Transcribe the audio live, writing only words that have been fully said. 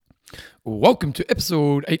Welcome to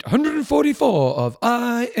episode 844 of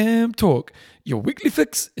I Am Talk, your weekly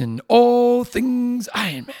fix in all things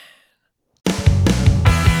Iron Man.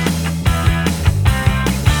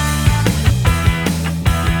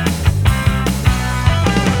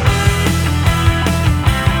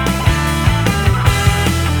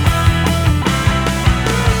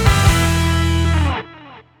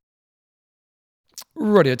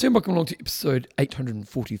 Rightio, team, welcome along to episode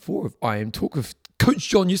 844 of I Am Talk with Coach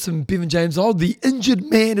John Newsom, Bevan James. Oh, the injured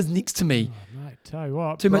man is next to me. Oh, mate, tell you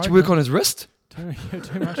what. Too much work on his wrist? Too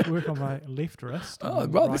much work on my left wrist. Oh,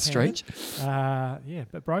 well, that's strange. Yeah,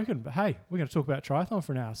 bit broken. But hey, we're going to talk about triathlon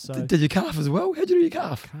for now. So Did your calf as well? How'd you do your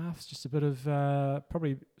calf? Calf's just a bit of,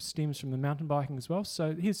 probably stems from the mountain biking as well.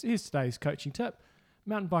 So here's today's coaching tip.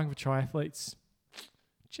 Mountain biking for triathletes,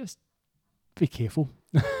 just be careful,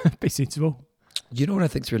 be sensible. You know what I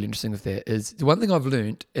think is really interesting with that is the one thing I've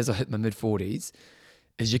learned as I hit my mid-40s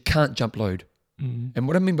is you can't jump load. Mm. And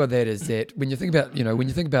what I mean by that is that when you think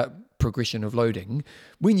about progression of loading,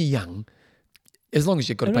 when you're young, as long as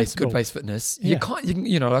you've got good base fitness, Yeah.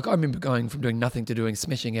 like I remember going from doing nothing to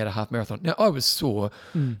smashing out a half marathon. Now I was sore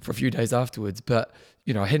for a few days afterwards, but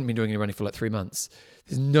I hadn't been doing any running for like 3 months.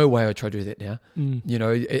 There's no way I try to do that now.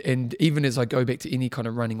 And even as I go back to any kind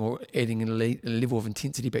of running or adding a level of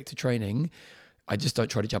intensity back to training, I just don't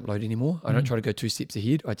try to jump load anymore. I don't try to go 2 steps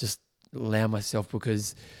ahead. I just allow myself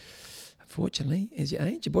because, unfortunately, as you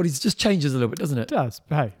age, your body just changes a little bit, doesn't it? It does.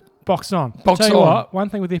 But hey, box on. Box Tell you on. what, one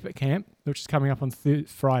thing with Epic Camp, which is coming up on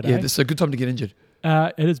Friday. Yeah, it's a good time to get injured.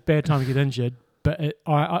 It is a bad time to get injured, but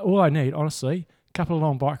all I need, honestly, a couple of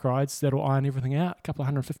long bike rides that'll iron everything out, a couple of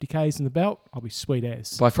 150 Ks in the belt, I'll be sweet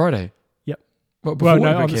as. By Friday? Yep. Well, No, on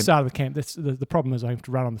Epic the Camp. start of the camp. That's the problem is I have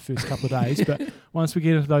to run on the first couple of days, but once we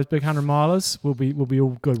get into those big 100-milers, we'll be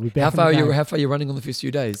all good. We'll be back How far in are you running on the first few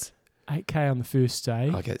days? 8K on the first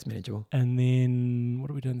day, Okay, it's manageable. and then what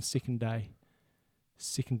are we doing the second day?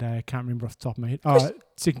 Second day, I can't remember off the top of my head. Oh,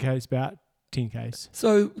 second K is about 10 Ks.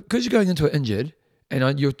 So, because you're going into it injured, and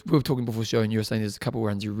we were talking before the show, and you were saying there's a couple of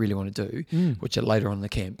runs you really want to do, which are later on in the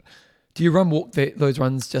camp. Do you walk those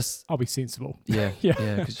runs just... I'll be sensible. Yeah, Yeah.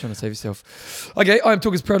 because you're trying to save yourself. Okay, I Am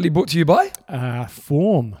Talk is proudly brought to you by...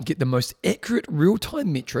 Form. Get the most accurate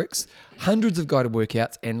real-time metrics, hundreds of guided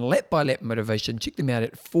workouts, and lap-by-lap motivation. Check them out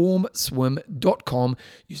at formswim.com.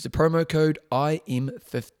 Use the promo code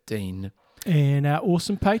IM15. And our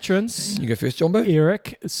awesome patrons, You go first, Jumbo.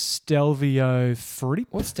 Eric Stelvio Fripp.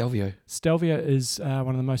 What's Stelvio? Stelvio is one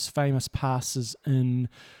of the most famous passes in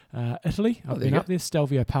Italy. I've there been you up there.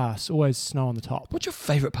 Stelvio Pass, always snow on the top. What's your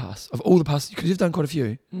favourite pass of all the passes? Because you've done quite a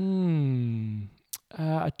few.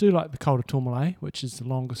 I do like the Col de Tourmalet, which is the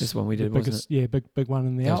longest. This one we the did, wasn't biggest, Yeah, big one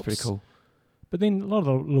in the That was Alps. pretty cool. But then a lot of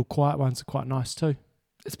the little quiet ones are quite nice too.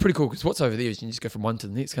 It's pretty cool because what's over there is you can just go from one to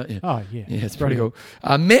the next, can't you? Oh, yeah. Yeah, it's pretty cool.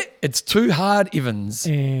 Matt, it's Too Hard Evans.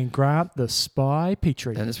 And Grant the Spy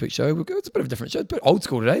Petrie. And this week's show, it's a bit of a different show, but old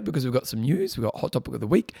school today because we've got some news. We've got Hot Topic of the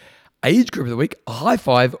Week, Age Group of the Week, a High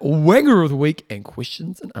Five, Wanger of the Week, and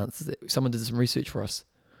questions and answers. Someone did some research for us.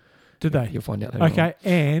 Did they? You'll find out later on. Okay,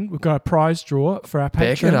 and we've got a prize draw for our Back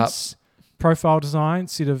it up. patrons. Profile design,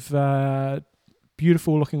 set of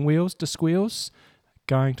beautiful looking wheels, disc wheels,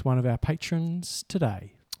 going to one of our patrons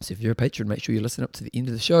today. So if you're a patron, make sure you listen up to the end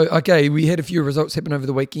of the show. Okay, we had a few results happen over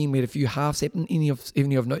the weekend. We had a few halves happen. Any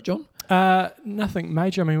of note, John? Nothing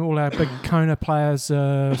major. I mean, all our big Kona players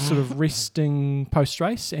are sort of resting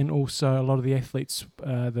post-race, and also a lot of the athletes,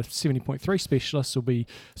 the 70.3 specialists, will be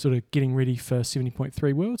sort of getting ready for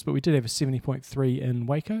 70.3 Worlds. But we did have a 70.3 in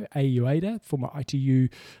Waco. AU Ada, former ITU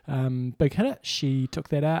big hitter, she took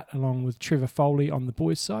that out along with Trevor Foley on the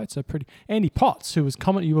boys' side. So pretty. Andy Potts, who was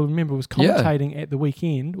you will remember was commentating at the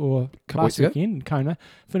weekend or last weekend in Kona,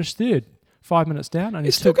 finished third. 5 minutes down, and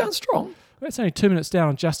He's still going strong. That's only 2 minutes down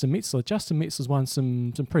on Justin Metzler. Justin Metzler's won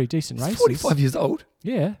some pretty decent races. He's 45 years old.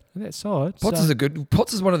 Yeah, that's solid. Potts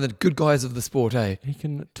is one of the good guys of the sport, eh? He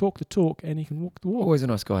can talk the talk and he can walk the walk. Always a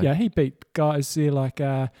nice guy. Yeah, he beat guys there like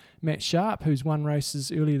Matt Sharp, who's won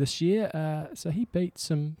races earlier this year. So he beat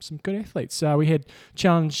some good athletes. We had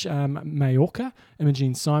Challenge Mallorca.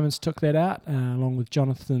 Imogen Simons took that out along with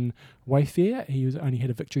Jonathan Wayfair. He only had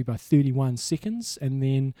a victory by 31 seconds. And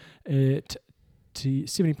then to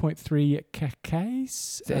 70.3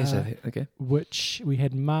 Ks, Okay. which we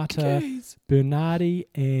had Marta Bernardi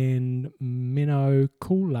and Menno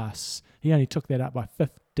Koulas. He only took that up by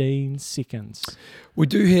 15 seconds. We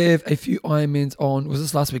do have a few Ironmans on. Was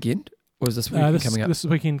this last weekend? Or is this weekend coming up? This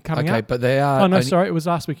weekend coming up. Okay, but they are... Oh, no, sorry, it was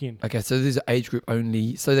last weekend. Okay, so these are age group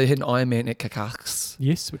only. So they had an Ironman at Cacax.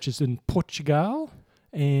 Yes, which is in Portugal.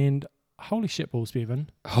 And holy shit balls, Bevan.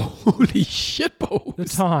 Holy shit balls. The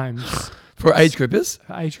times For age groupers?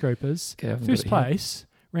 for age groupers. Okay, I haven't First got it here. place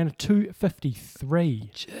ran a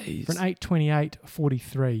 2:53 Jeez. for an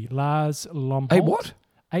 8:28.43. Lars Lomholt. Hey, what?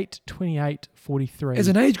 8:28.43. As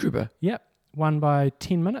an age grouper? Yep. Won by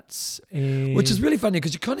 10 minutes. And Which is really funny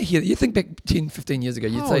because you kind of hear, you think back 10, 15 years ago,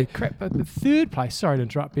 you'd holy say, crap. But the third place, sorry to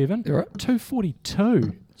interrupt, Bevan. all right,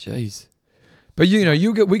 2:42. jeez. But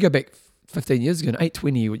we go back 15 years ago, and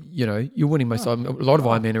 8:20, you're winning most of a lot of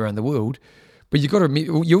Ironman around the world. But you got to admit,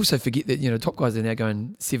 you also forget that, top guys are now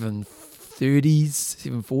going 7:30s,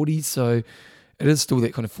 7:40s. So it is still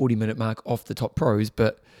that kind of 40-minute mark off the top pros,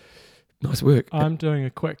 but nice work. I'm doing a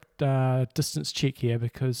quick distance check here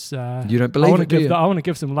because You don't believe it, do you? I want to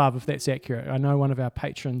give some love if that's accurate. I know one of our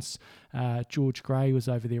patrons, George Gray, was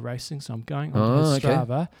over there racing, so I'm going on his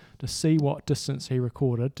Strava to see what distance he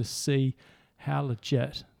recorded, to see how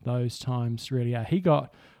legit those times really are. He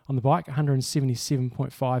got on the bike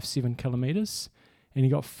 177.57 kilometres, and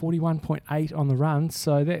he got 41.8 on the run,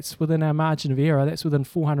 so that's within our margin of error. That's within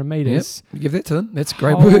 400 metres. Yep, give that to them. That's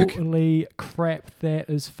great work. Holy crap, that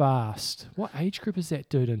is fast. What age group is that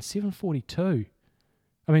dude in? 7:42.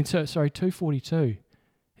 I mean, sorry, 2:42.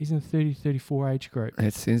 He's in the 30-34 age group.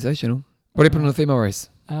 That's sensational. What happened on the female race?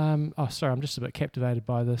 Sorry, I'm just a bit captivated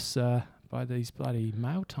by this, by these bloody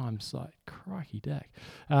male times. Like, crikey dick.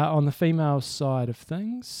 On the female side of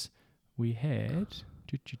things, we had...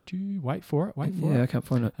 Wait for it. Yeah, I can't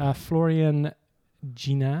find it. Florian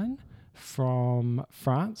Ginan from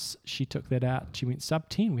France. She took that out. She went sub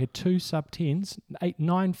 10. We had two sub 10s,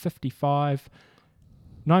 9:55,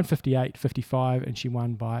 9:58.55, and she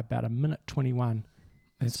won by about a minute 21.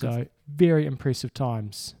 That's So good. very impressive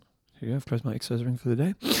times. Here you go. I've closed my exercise ring for the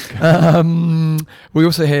day. We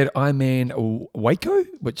also had Ironman Waco,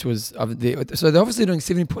 which was so they're obviously doing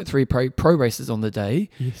 70.3 pro races on the day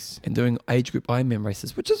Yes. and doing age group Ironman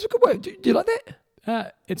races, which is a good way. Do you like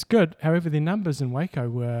that? It's good. However, their numbers in Waco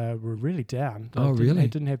were really down. Oh, really? They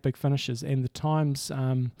didn't have big finishes. And the times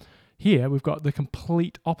here, we've got the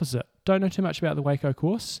complete opposite. Don't know too much about the Waco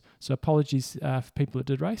course, so apologies for people that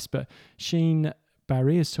did race, but Sheen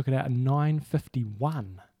Barriers took it out in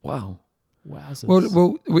 9:51. Wow. Wowzers.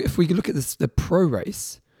 Well, if we look at the pro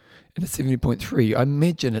race in a 70.3, I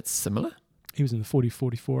imagine it's similar. He was in the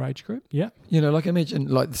 40-44 age group. Yeah. Like I imagine,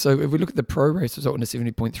 so if we look at the pro race result in a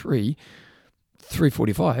 70.3,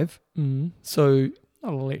 3:45. So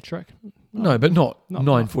Not electric. no, but not not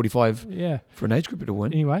 9:45 Yeah. for an age group to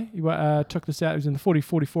win. Anyway, he took this out. He was in the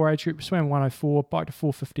 40-44 age group, swam 104, biked to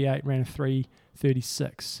 4:58, ran a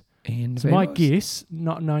 3:36. And So my guess,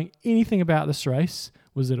 not knowing anything about this race,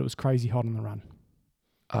 was that it was crazy hot on the run.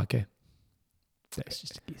 Okay. That's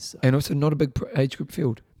just a guess. And also not a big age group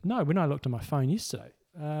field. No, when I looked at my phone yesterday.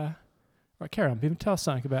 Right, carry on, Bevan. Tell us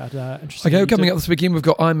something about interesting. Okay, coming up this weekend, we've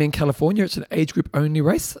got Ironman California. It's an age group only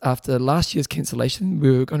race after last year's cancellation. We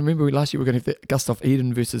were going to remember last year we were going to have Gustav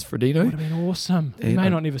Eden versus Frodeno. Would have been awesome. You And may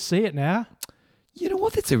not never see it now. You know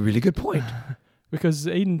what? That's a really good point. Because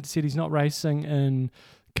Eden said he's not racing in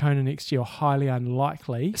Kona next year, highly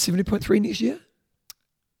unlikely. 70.3 next year?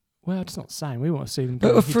 Well, it's not saying. We want to see them But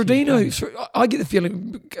go with head-to-head Kona. Frodeno, I get the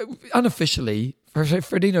feeling, unofficially,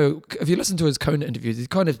 Frodeno, if you listen to his Kona interviews, he's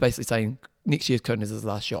kind of basically saying next year's Kona is his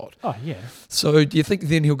last shot. Oh, yeah. So do you think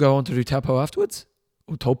then he'll go on to do Taupo afterwards?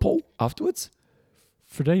 Or Taupo afterwards?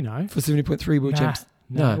 Frodeno? For 70.3 World Champs?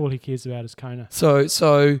 No, No. all he cares about is Kona.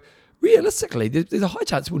 So realistically, there's a high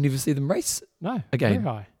chance we'll never see them race No, again. very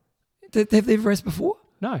high. Have they ever raced before?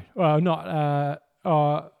 No, well, not.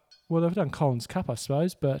 Well, they've done Collins Cup, I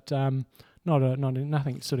suppose, but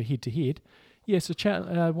nothing sort of head to head. Yeah, so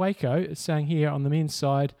Waco is saying here on the men's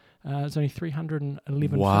side, there's only 311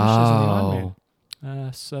 finishes in the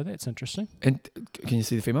Ironman. So that's interesting. And can you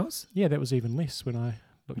see the females? Yeah, that was even less when I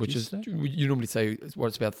looked Which is, yesterday. you normally say it's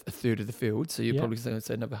about a third of the field, so you're Yeah. probably going to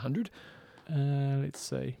say another 100. Let's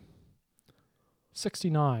see,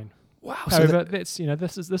 69. Wow. So However, that's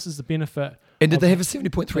this is the benefit. and did of- they have a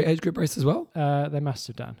 70.3 age group race as well? They must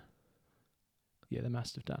have done. Yeah, they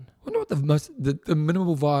must have done. I wonder what the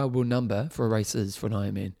minimal viable number for a race is for an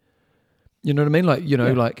Ironman. You know what I mean? Like, Yeah.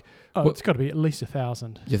 like, Oh, What- it's got to be at least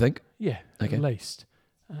 1,000. you think? Yeah, Okay. at least.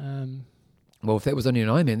 Well, if that was only an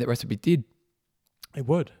Ironman, that race would be dead. It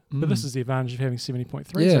would, but this Mm. is the advantage of having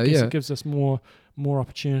 70.3. Yeah, so I guess yeah. it gives us more more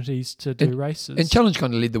opportunities to do races. And Challenge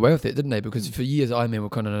kind of led the way with that, didn't they? Because for years Ironman were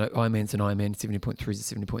kind of Ironman's and Ironman 70.3 to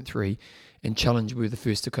 70.3, and Challenge were the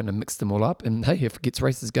first to kind of mix them all up. And hey, if it gets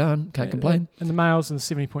races going, can't complain. And the males in the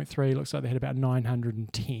 70.3 looks like they had about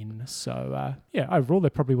 910. So overall they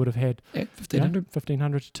probably would have had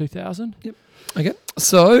 1,500 to 2,000. Yep. Okay,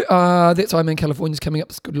 so that's Ironman California's coming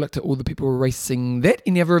up. Good luck to all the people racing that.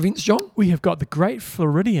 Any other events, John? We have got the Great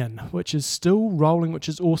Floridian, which is still rolling, which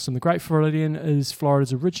is awesome. The Great Floridian is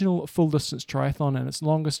Florida's original full-distance triathlon and its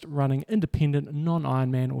longest-running independent,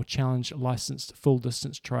 non-Ironman or Challenge licensed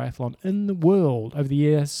full-distance triathlon in the world. Over the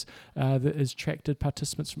years, that has attracted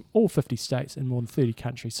participants from all 50 states and more than 30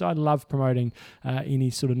 countries. So I love promoting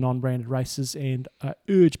any sort of non-branded races, and I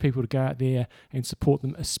urge people to go out there and support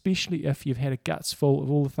them, especially if you've had a guts full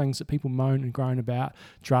of all the things that people moan and groan about,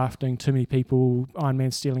 drafting, too many people,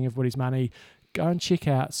 Ironman stealing everybody's money. Go and check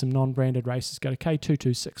out some non-branded races. Go to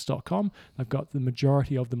k226.com. They've got the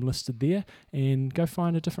majority of them listed there, and go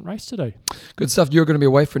find a different race to do. Good stuff. You're going to be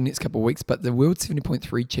away for the next couple of weeks, but the World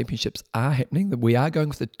 70.3 Championships are happening. We are going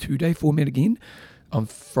with a 2-day format again. On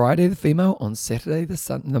Friday, the female. On Saturday,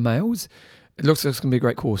 the males. It looks like it's going to be a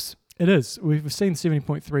great course. It is. We've seen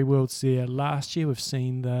 70.3 Worlds there last year. We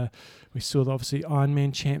saw obviously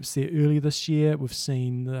Ironman champs there earlier this year. We've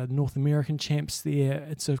seen the North American champs there.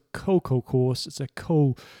 It's a cool course. It's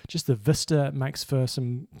just the vista makes for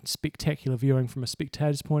some spectacular viewing from a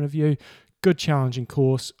spectator's point of view. Good challenging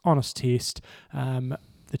course, honest test.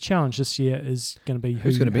 The challenge this year is going to be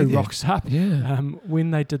who rocks up. Yeah.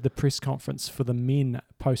 When they did the press conference for the men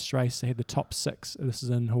post-race, they had the top 6. This is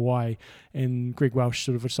in Hawaii. And Greg Welsh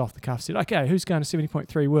sort of just off the cuff said, okay, who's going to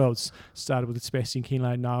 70.3 Worlds? Started with Sebastian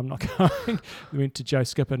Kienle. No, I'm not going. Went to Joe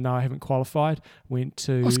Skipper. No, I haven't qualified. Went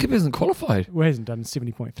to... Skipper hasn't qualified. Well, he hasn't done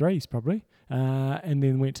 70.3s probably. And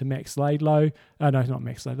then went to Max Laidlow. No, not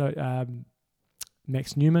Max Laidlow.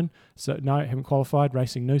 Max Newman. So, no, haven't qualified.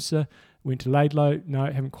 Racing Noosa. Went to Laidlow, no,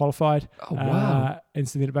 haven't qualified. Oh, wow. And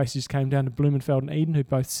so then it basically just came down to Blumenfeld and Eden, who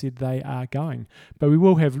both said they are going. But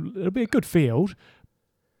it'll be a good field,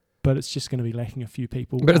 but it's just going to be lacking a few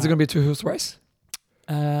people. But is it going to be a 2-horse race?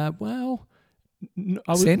 I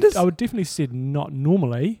would definitely said not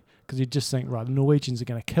normally, because you'd just think, right, the Norwegians are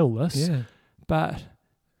going to kill this. Yeah. But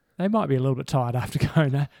they might be a little bit tired after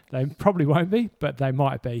Kona. They probably won't be, but they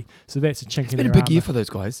might be. So that's a chink in their armour. It's been a big year for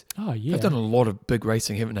those guys. Oh, yeah. They've done a lot of big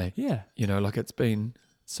racing, haven't they? Yeah. It's been...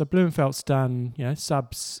 So Blumenfeld's done,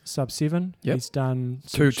 sub 7. Yep. He's done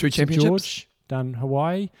two championships. George, done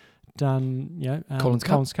Hawaii, done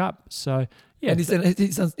Collins Cup. So yeah. And he's done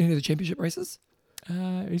any of the championship races?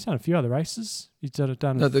 He's done a few other races. He's done the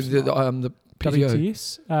PTO.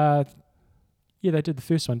 WTS. Yeah, they did the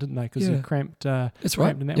first one, didn't they? Because he cramped. That's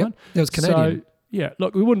right. In that one. That was Canadian. So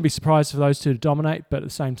look, we wouldn't be surprised for those two to dominate, but at the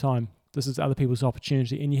same time, this is other people's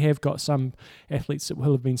opportunity. And you have got some athletes that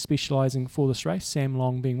will have been specialising for this race, Sam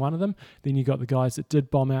Long being one of them. Then you've got the guys that did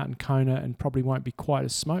bomb out in Kona and probably won't be quite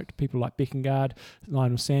as smoked. People like Beckengard,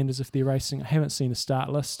 Lionel Sanders, if they're racing. I haven't seen a start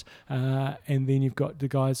list. And then you've got the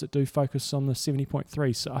guys that do focus on the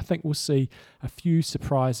 70.3. So I think we'll see a few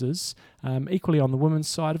surprises. Equally on the women's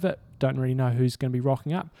side of it, don't really know who's going to be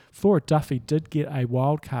rocking up. Flora Duffy did get a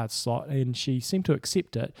wildcard slot and she seemed to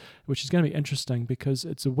accept it, which is going to be interesting because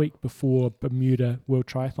it's a week before Bermuda World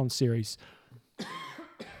Triathlon Series.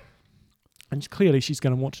 And clearly she's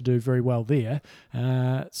going to want to do very well there.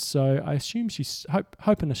 So I assume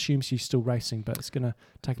hope and assume she's still racing, but it's going to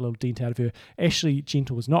take a little dent out of her. Ashley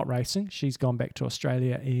Gentle was not racing. She's gone back to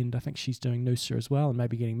Australia, and I think she's doing Noosa as well and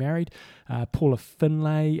maybe getting married. Paula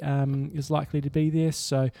Finlay is likely to be there.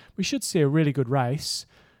 So we should see a really good race,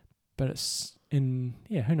 but it's who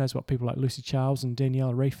knows what people like Lucy Charles and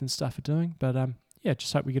Daniela Reef and stuff are doing. But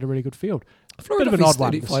just hope we get a really good field. Flora Duffy's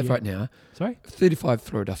 35 right now. Sorry? 35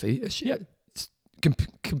 Flora Duffy. Is she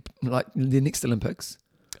like the next Olympics?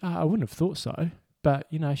 I wouldn't have thought so. But,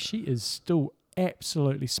 she is still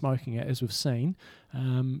absolutely smoking it, as we've seen.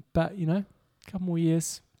 But, a couple more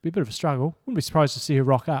years, be a bit of a struggle. Wouldn't be surprised to see her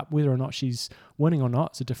rock up. Whether or not she's winning or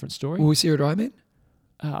not, it's a different story. Will we see her at Ironman?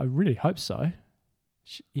 I really hope so.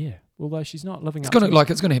 Although she's not living up to...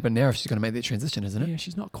 It's going to happen now if she's going to make that transition, isn't it? Yeah,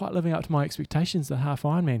 she's not quite living up to my expectations, the half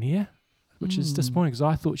Ironman here. Which is disappointing because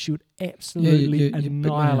I thought she would absolutely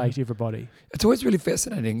annihilate everybody. It's always really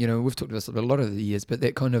fascinating. We've talked about this a lot over the years, but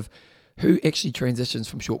that kind of who actually transitions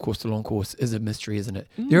from short course to long course is a mystery, isn't it?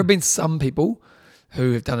 There have been some people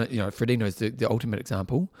who have done it. Fredino's the ultimate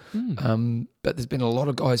example. But there's been a lot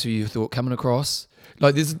of guys who you thought coming across.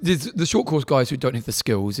 Like there's the short course guys who don't have the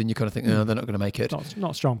skills, and you kind of think, they're not going to make it.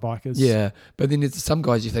 Not strong bikers. Yeah, but then there's some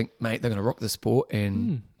guys you think, mate, they're going to rock the sport,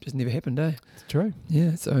 and just never happened, eh? It's true.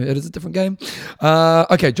 Yeah, so it is a different game.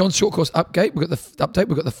 Okay, John's short course update. We've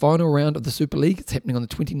got the final round of the Super League. It's happening on the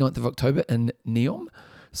 29th of October in Neom.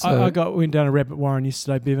 So I went down a rabbit warren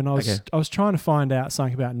yesterday, Bevan. I was trying to find out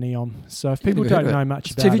something about Neom. So if people don't know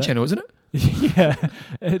much about it, TV channel, isn't it? Yeah,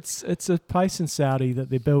 it's a place in Saudi that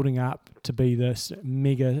they're building up to be this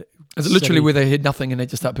mega. Is it literally city. where they had nothing and they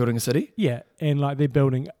just start building a city? Yeah, and like they're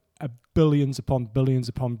building billions upon billions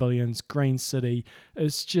upon billions green city.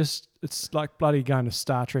 It's like bloody going to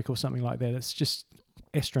Star Trek or something like that. It's just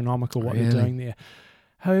astronomical what they're doing there.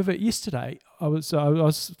 However, yesterday I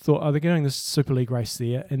thought, they're doing this Super League race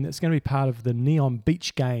there, and it's going to be part of the Neom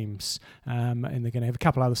Beach Games, and they're going to have a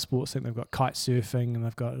couple other sports. I think they've got kite surfing, and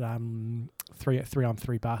they've got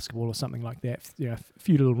 3-on-3 basketball or something like that. A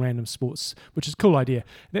few little random sports, which is a cool idea.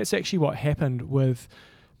 That's actually what happened with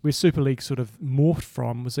where Super League sort of morphed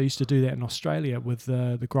from. Was they used to do that in Australia with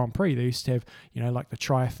the Grand Prix. They used to have, like the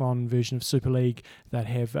triathlon version of Super League. They'd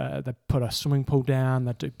have they put a swimming pool down.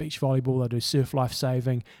 They'd do beach volleyball. They'd do surf life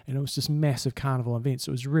saving, and it was just massive carnival events.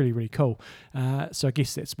 It was really, really cool. So I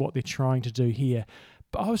guess that's what they're trying to do here.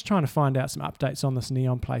 But I was trying to find out some updates on this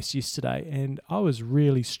Neom place yesterday, and I was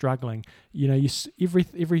really struggling. Every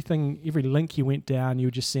link you went down, you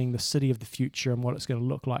were just seeing the city of the future and what it's going to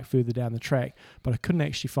look like further down the track. But I couldn't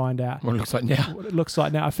actually find out what it looks like now. What it looks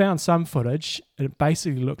like now. I found some footage, and it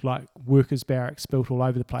basically looked like workers' barracks built all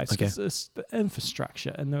over the place. Okay. It's the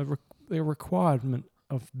infrastructure and the requirement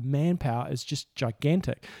of manpower is just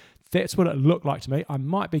gigantic. That's what it looked like to me. I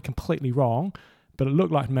might be completely wrong, but it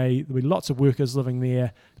looked like to me there'd be lots of workers living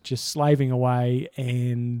there just slaving away,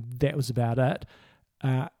 and that was about it.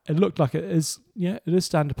 It looked like it is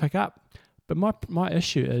starting to pick up. But my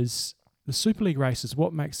issue is the Super League races.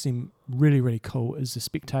 What makes them really, really cool is the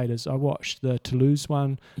spectators. I watched the Toulouse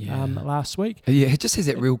one last week. Yeah, it just has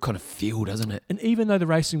that real kind of feel, doesn't it? And even though the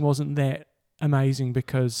racing wasn't that amazing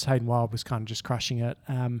because Hayden Wilde was kind of just crushing it,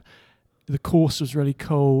 the course was really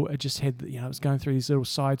cool. It just had, it was going through these little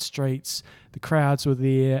side streets. The crowds were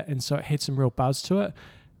there, and so it had some real buzz to it.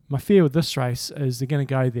 My fear with this race is they're going to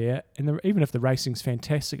go there, and even if the racing's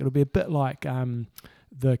fantastic, it'll be a bit like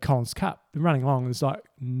the Collins Cup. They're running along, there's like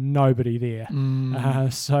nobody there.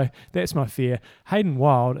 So that's my fear. Hayden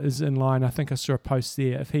Wilde is in line. I think I saw a post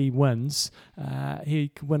there. If he wins, he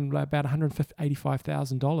could win about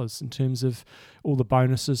 $185,000 in terms of all the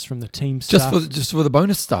bonuses from the team stuff. Just for the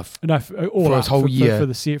bonus stuff? No, for his whole year. For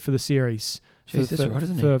the series. Jeez, that's right,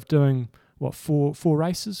 isn't for doing four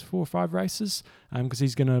or five races, because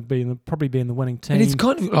he's going to probably be in the winning team. And he's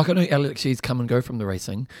kind of like, I know Alex Shee's come and go from the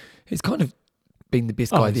racing. He's kind of been the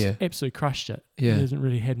best guy there. Absolutely crushed it. Yeah. He hasn't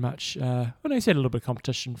really had much. He's had a little bit of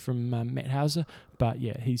competition from Matt Hauser, but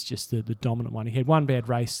yeah, he's just the dominant one. He had one bad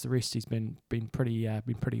race. The rest he's been pretty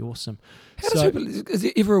awesome. Is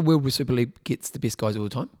there ever a world where Super League gets the best guys all the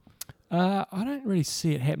time? I don't really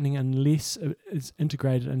see it happening unless it's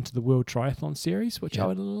integrated into the World Triathlon Series, which I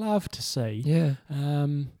would love to see. Yeah.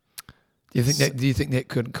 Do you think that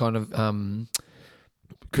could kind of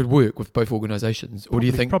could work with both organisations, or do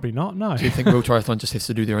you think probably not? No. Do you think World Triathlon just has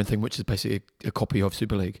to do their own thing, which is basically a copy of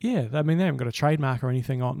Super League? Yeah, I mean they haven't got a trademark or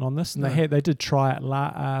anything on this, and they did try it.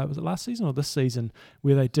 Was it last season or this season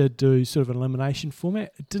where they did do sort of an elimination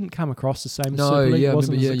format? It didn't come across the same as Super League. It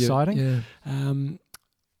wasn't as exciting.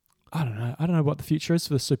 I don't know what the future is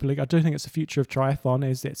for the Super League. I do think it's the future of triathlon,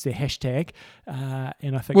 as that's their hashtag.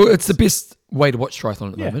 And I think it's the best way to watch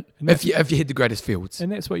triathlon at the moment. If you had the greatest fields, and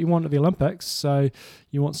that's what you want at the Olympics. So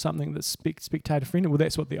you want something that's spectator friendly. Well,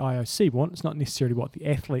 that's what the IOC want. It's not necessarily what the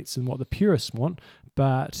athletes and what the purists want,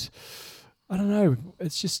 but I don't know.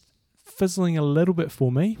 It's just fizzling a little bit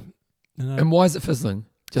for me. And why is it fizzling?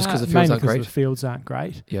 Just because the fields aren't great? The fields aren't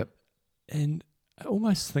great. Yep. And I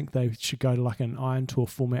almost think they should go to like an Iron Tour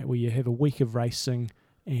format where you have a week of racing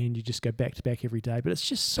and you just go back to back every day. But it's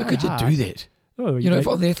just so hard. How could you do that? Oh, if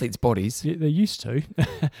on the athletes' bodies, they used to.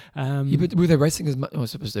 But were they racing as much? I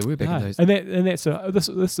suppose they were back in those. And that's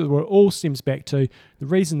this is what it all stems back to. The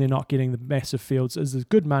reason they're not getting the massive fields is there's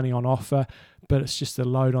good money on offer, but it's just the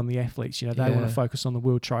load on the athletes. They want to focus on the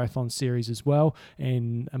World Triathlon Series as well,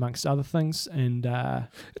 and amongst other things. And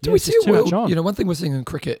do we see a world? One thing we're seeing in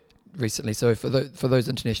cricket recently. So for those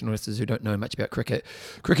international listeners who don't know much about cricket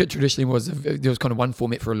traditionally there was kind of one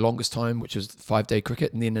format for the longest time, which was 5-day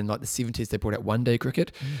cricket, and then in like the 70s they brought out 1-day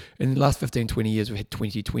cricket. In the last 15-20 years we had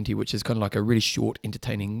 2020, which is kind of like a really short,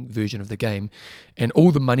 entertaining version of the game, and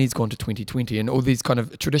all the money's gone to 2020, and all these kind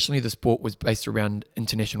of, traditionally the sport was based around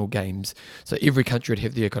international games. So every country would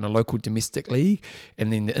have their kind of local domestic league,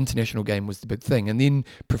 and then the international game was the big thing. And then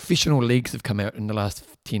professional leagues have come out in the last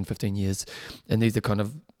 10-15 years, and these are kind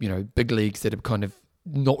of, you know, big leagues that are kind of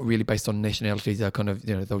not really based on nationalities. They're kind of,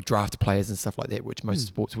 you know, they'll draft players and stuff like that, which most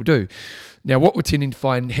sports will do. Now, what we're tending to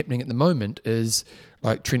find happening at the moment is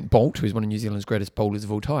like Trent Boult, who's one of New Zealand's greatest bowlers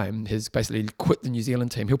of all time, has basically quit the New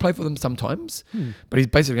Zealand team. He'll play for them sometimes, but he's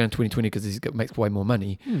basically going to 2020 because he makes way more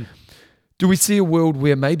money. Do we see a world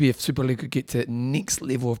where maybe if Super League could get to that next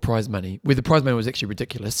level of prize money, where the prize money was actually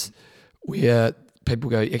ridiculous, where people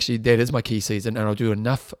go, actually, that is my key season, and I'll do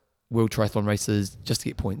enough World Triathlon races just to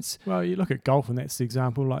get points? Well, you look at golf, and that's the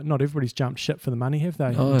example. Like, not everybody's jumped ship for the money, have they?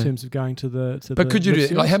 In terms of going to the. But could you do,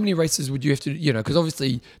 like, how many races would you have to? You know, because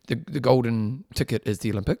obviously the golden ticket is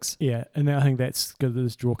the Olympics. Yeah, and I think that's good.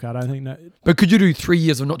 This draw card. I think that. But could you do 3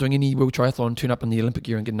 years of not doing any World Triathlon, turn up in the Olympic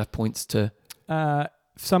year, and get enough points to?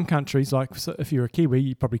 Some countries, like if you're a Kiwi,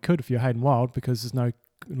 you probably could if you're Hayden Wild, because there's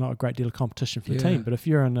not a great deal of competition for the team. But if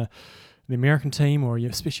you're in the American team, or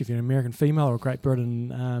especially if you're an American female or a Great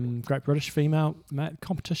British female,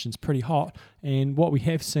 competition's pretty hot. And what we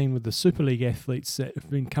have seen with the Super League athletes that have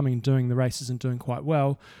been coming and doing the races and doing quite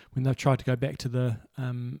well, when they've tried to go back to the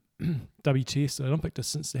WTS, the Olympic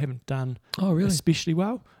distance, they haven't done especially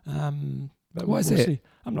well. But why is that? See.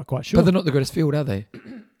 I'm not quite sure. But they're not the greatest field, are they?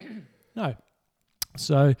 No.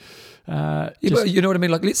 So, but you know what I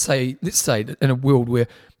mean? Like, let's say in a world where,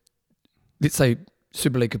 let's say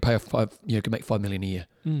Super League could pay could make $5 million a year.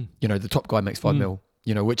 You know, the top guy makes $5 million.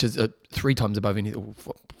 You know, which is 3 times above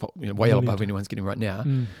way above anyone's getting right now.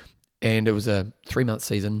 And it was a 3-month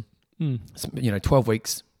season. You know, 12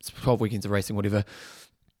 weeks, 12 weekends of racing, whatever.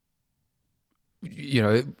 You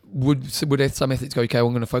know, would some athletes go, okay, well,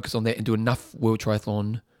 I'm going to focus on that and do enough World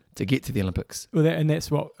Triathlon to get to the Olympics? Well,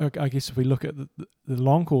 that's what I guess if we look at the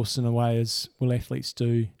long course in a way, is will athletes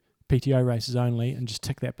do PTO races only and just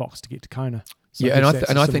tick that box to get to Kona? So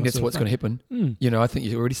I think that's what's going to happen. You know, I think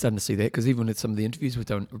you're already starting to see that, because even with some of the interviews we've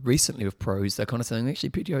done recently with pros, they're kind of saying, actually,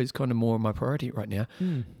 PTO is kind of more my priority right now.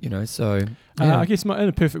 You know, so I guess in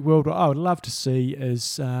a perfect world, what I would love to see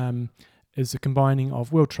is the combining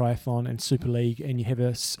of World Triathlon and Super League, and you have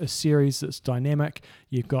a series that's dynamic.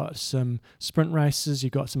 You've got some sprint races,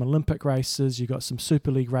 you've got some Olympic races, you've got some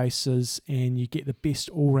Super League races, and you get the best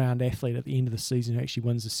all-round athlete at the end of the season who actually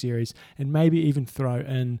wins the series, and maybe even throw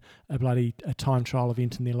in a time trial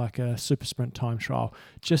event in there, like a super sprint time trial.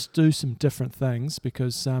 Just do some different things,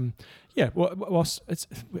 because whilst it's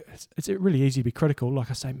really easy to be critical. Like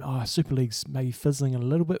I say, Super League's maybe fizzling a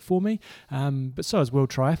little bit for me, but so is World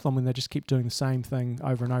Triathlon, when they just keep doing the same thing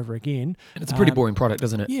over and over again. And it's a pretty boring product,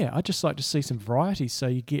 isn't it? Yeah, I'd just like to see some variety, so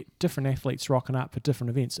you get different athletes rocking up for different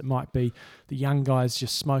events. It might be the young guys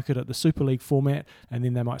just smoke it at the Super League format, and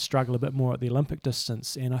then they might struggle a bit more at the Olympic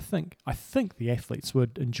distance. And I think the athletes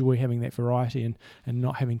would enjoy having that variety and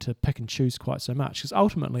not having to pick and choose quite so much, because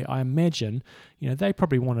ultimately I imagine, you know, they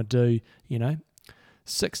probably want to do, you know,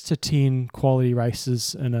 6 to 10 quality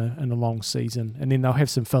races in a long season, and then they'll have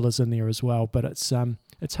some fillers in there as well. But it's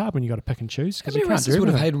hard when you got to pick and choose, because you can't do everything. How many races would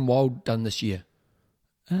have Hayden Wild done this year?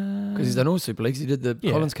 Because he's done all Super Leagues. He did the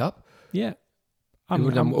Collins Cup. Yeah. He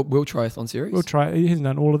would have done World Triathlon Series. He hasn't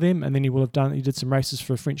done all of them, and then he did some races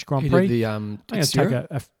for a French Grand Prix. He did I'm going to take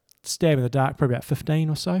a stab in the dark, probably about 15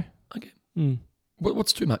 or so. Okay.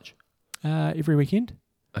 What's too much? Every weekend.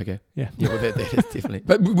 Okay. Yeah. Yeah, well, that is definitely.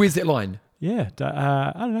 But where's that line? Yeah.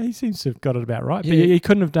 I don't know. He seems to have got it about right. Yeah. But he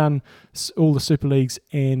couldn't have done all the Super Leagues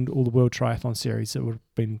and all the World Triathlon Series. It would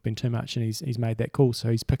have been too much, and he's made that call, so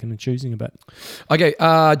he's picking and choosing a bit. Okay.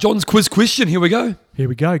 John's quiz question. Here we go.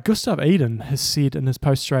 Gustav Iden has said in his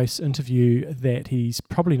post-race interview that he's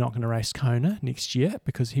probably not going to race Kona next year,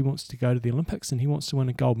 because he wants to go to the Olympics and he wants to win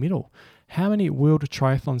a gold medal. How many World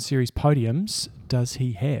Triathlon Series podiums does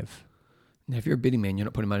he have? Now, if you're a betting man, you're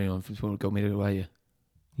not putting money on for the gold medal, are you?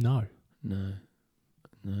 No. No.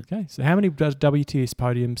 Okay, so how many WTS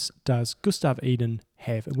podiums does Gustav Iden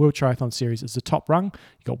have? A World Triathlon Series is the top rung.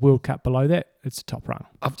 You got World Cup below that. It's the top rung.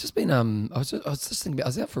 I've just been I was just thinking about, I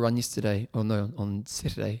was out for a run yesterday, on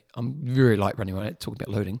Saturday. I'm very light running, right? Talking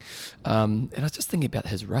about loading, and I was just thinking about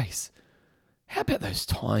his race. How about those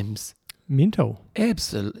times? Mental.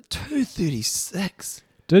 Absolute 2:36.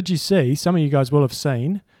 Did you see? Some of you guys will have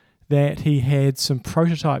seen that he had some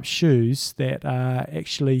prototype shoes that are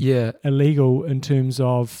actually Yeah. illegal in terms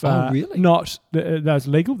of Really? not those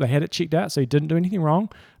legal. They had it checked out, so he didn't do anything wrong.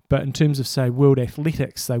 But in terms of, say, World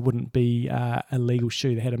Athletics, they wouldn't be a legal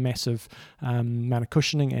shoe. They had a massive amount of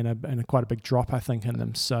cushioning and quite a big drop, I think, in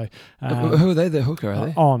them. So Who are they? The Hoka, are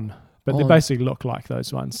they? On. But they On. basically look like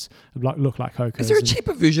those ones. Look like Hokas. Is there a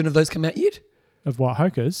cheaper version of those come out yet? Of what,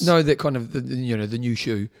 Hokas? No, that kind of, the new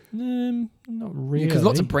shoe. Not really. Because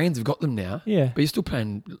lots of brands have got them now. Yeah. But you're still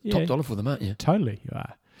paying top dollar for them, aren't you? Totally, you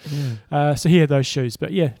are. Yeah. So he had those shoes.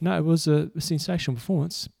 But yeah, no, it was a sensational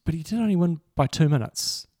performance. But he did only win by 2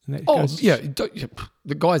 minutes. And that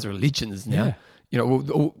the guys are legends now. Yeah.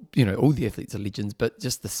 You know, all the athletes are legends, but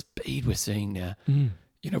just the speed we're seeing now.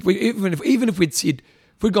 You know, even if we'd said,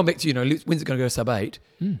 if we'd gone back to, you know, when's it going to go to sub 8,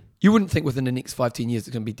 you wouldn't think within the next 5-10 years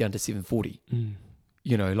it's going to be down to 740.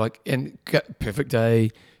 You know, like, and perfect day,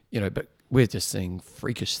 you know, but we're just seeing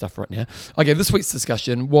freakish stuff right now. Okay, this week's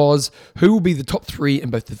discussion was who will be the top 3 in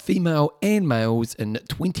both the female and males in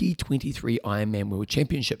 2023 Ironman World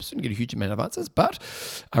Championships. Didn't get a huge amount of answers, but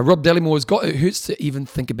Rob Dallymore's got it hurts to even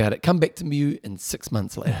think about it. Come back to me in 6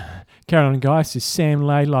 months later. Caroline Guy says Sam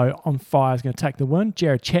Laylow on fire is going to take the win.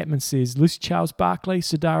 Jared Chapman says Lucy Charles Barkley,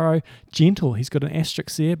 Sodaro, Gentle. He's got an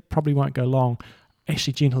asterisk there. Probably won't go long.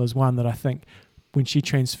 Ashley Gentle is one that I think when she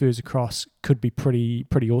transfers across could be pretty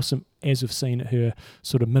awesome, as we've seen at her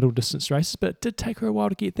sort of middle distance races, but it did take her a while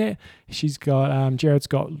to get there. She's got Jared's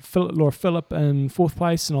got Laura Phillip in 4th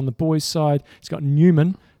place, and on the boys' side, he's got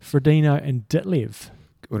Newman, Frodeno, and Ditlev.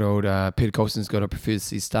 Good old Peter Colson's got a preferred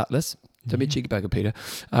C start list. Don't be cheeky bugger, Peter.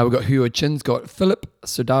 We've got Hua Chin's got Phillip,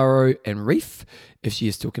 Sodaro, and Reef. If she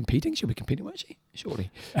is still competing, she'll be competing, won't she?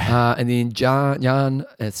 Surely. And then Jan,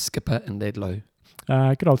 Skipper, and Ledlow.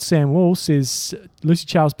 Good old Sam Wall says Lucy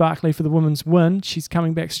Charles Barkley for the women's win. She's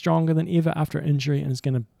coming back stronger than ever after injury and is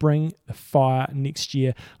going to bring the fire next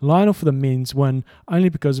year. Lionel for the men's win, only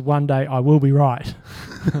because one day I will be right.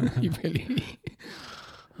 You really...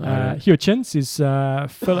 Hua Chin says Laura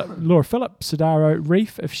Phillip, Sodaro,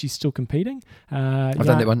 Reef, if she's still competing. I've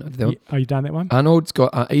done that one. Oh, you done that one? Arnold's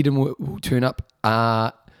got Eden will turn up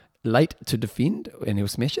late to defend and he'll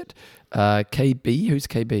smash it. KB, who's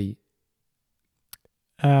KB?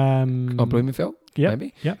 Blumenfeld,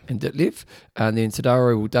 maybe. Yep. And Ditlev. And then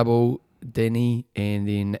Sodaro will double Danny, and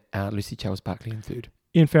then Lucy Charles Barkley in 3rd.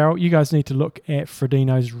 Ian Farrell, you guys need to look at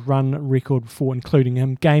Frodeno's run record before including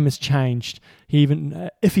him. Game has changed.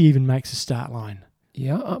 If he even makes a start line.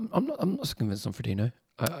 Yeah, I'm not so convinced on Frodeno.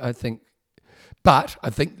 I think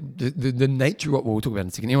the nature of what we'll talk about in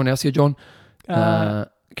a second. Anyone else here, John?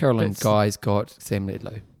 Caroline Guy's got Sam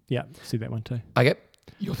Ledlow. Yeah, see that one too. Okay,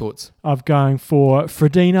 your thoughts? I'm going for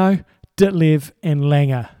Frodeno, Ditlev, and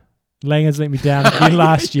Langer. Langer's let me down again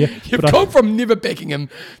last year. You've gone from never backing him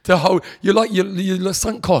to hold. You're like you're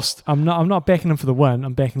sunk cost. I'm not backing him for the win.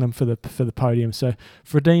 I'm backing him for the podium. So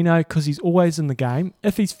Frodeno, because he's always in the game.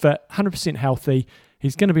 If he's fit, 100% healthy,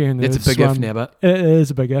 he's going to be in the swim. It's a big if now, but it is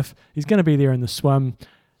a big if. He's going to be there in the swim.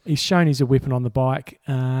 He's shown he's a weapon on the bike,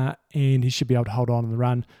 and he should be able to hold on in the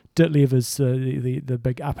run. Ditlev is the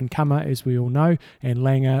big up-and-comer, as we all know, and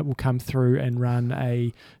Langer will come through and run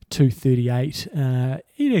a 2:38.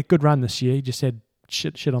 He had a good run this year. He just had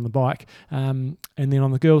shit on the bike. And then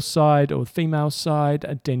on the girls' side, or the females' side,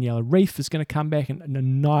 Daniela Reef is going to come back and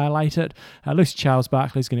annihilate it. Lucy Charles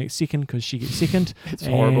Barkley is going to get second because she gets second. It's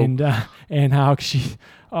horrible. And how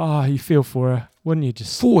you feel for her. Wouldn't you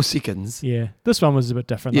just... 4 seconds. Yeah. This one was a bit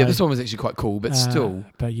different, Yeah, though. this one was actually quite cool, but still.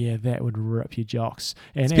 But yeah, that would rip your jocks.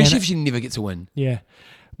 Especially if she never gets a win. Yeah.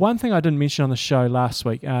 One thing I didn't mention on the show last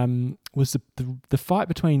week was the fight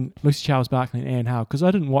between Lucy Charles Barkley and Anne Howe, because I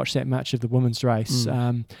didn't watch that much of the women's race.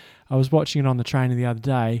 I was watching it on the trainer the other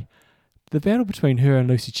day. The battle between her and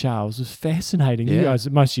Lucy Charles was fascinating. Yeah.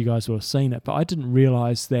 Most of you guys will have seen it, but I didn't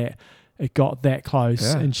realise that it got that close.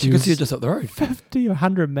 Yeah. And she could see it just up the road. 50 or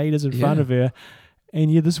 100 metres in front of her.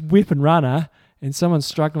 And you're this weapon runner, and someone's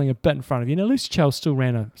struggling a bit in front of you. Now, Lucy Charles still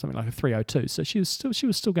ran something like a 3:02, so she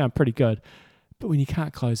was still going pretty good. But when you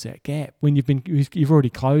can't close that gap, when you've already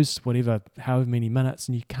closed however many minutes,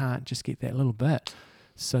 and you can't just get that little bit,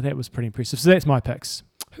 so that was pretty impressive. So that's my picks.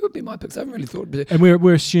 Who would be my picks? I haven't really thought. And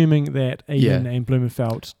we're assuming that Eden and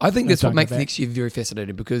Blumenfeld. I think that's what makes next year very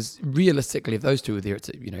fascinating, because realistically, if those two are there, it's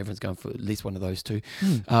everyone's going for at least one of those two.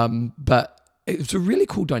 But it's a really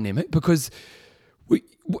cool dynamic, because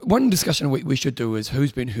one discussion we should do is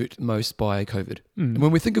who's been hurt most by COVID. And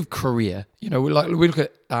when we think of career, we look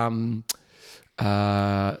at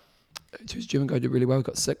who's German guy did really well,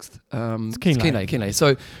 got 6th. Kienle. Kienle. So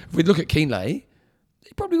if we look at Kienle,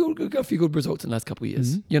 he probably got a few good results in the last couple of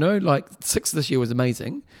years. Mhm. You know, like 6th this year was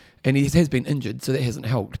amazing, and he has been injured, so that hasn't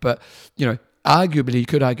helped. But, you know, arguably, you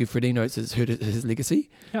could argue Fredino has hurt his legacy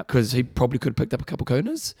Yep. because he probably could have picked up a couple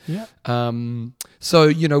Konas. Yeah. So,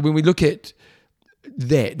 you know, when we look at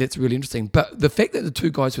that's really interesting. But the fact that the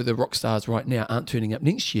two guys who are the rock stars right now aren't turning up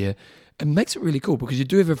next year, it makes it really cool because you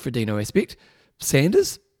do have a Fredino aspect.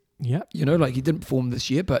 Sanders, Yeah. you know, like he didn't perform this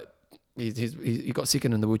year, but he got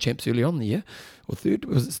second in the World Champs early on in the year, or third.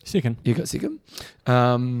 Was it? Second. You got second.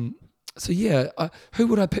 So yeah, who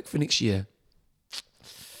would I pick for next year?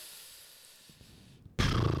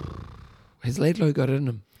 Has Laidlow got it in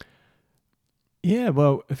him? Yeah,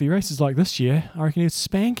 well, if he races like this year, I reckon he'd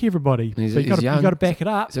spank everybody. He's But you young. got to back it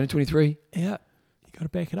up. He's only 23. Yeah, you got to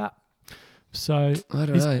back it up. So I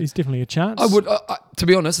don't know. he's definitely a chance. I would, to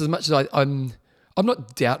be honest, as much as I'm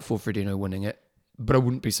not doubtful Fredino winning it, but I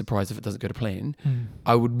wouldn't be surprised if it doesn't go to plan. Mm.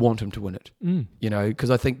 I would want him to win it, you know, because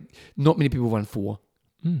I think not many people won 4.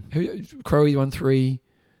 Crowe won 3,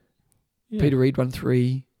 Yeah. Peter Reid won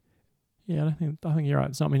 3. Yeah, I think you're right.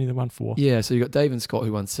 It's not many that won 4. Yeah, so you got Dave and Scott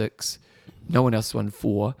who won 6. No one else won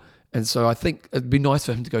 4. And so I think it'd be nice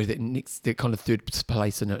for him to go to that kind of third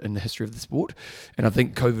place in the history of the sport. And I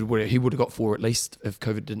think he would have got 4 at least if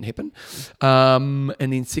COVID didn't happen. And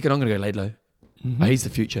then second, I'm going to go Laidlow. Mm-hmm. He's the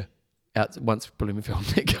future. Out once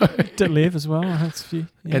Blumenfeld let go. Ditlev as well. I think it's a few.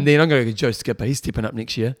 Yeah. And then I'm going to go Joe Skipper. He's stepping up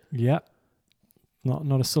next year. Yeah.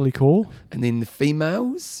 Not a silly call. And then the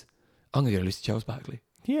females, I'm going to go Lucy Charles Barkley.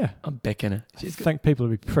 Yeah. I'm backing her. I She's good. think people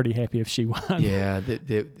would be pretty happy if she won. Yeah,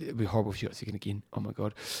 it'd be horrible if she got second again. Oh my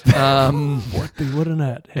God. Would be, wouldn't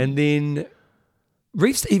it? And then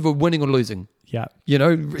Reef's either winning or losing. Yeah. You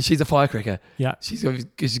know, she's a firecracker. Yeah. She's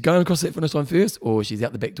going across that finish line first, or she's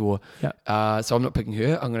out the back door. Yeah. So I'm not picking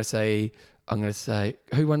her. I'm going to say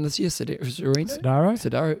who won this year? Serena.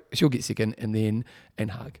 Sadaro. She'll get second, and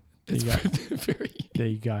Hug. That's very. There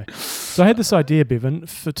you go. So I had this idea, Bevan,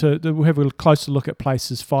 to have a closer look at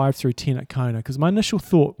places 5 through 10 at Kona, because my initial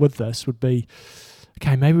thought with this would be,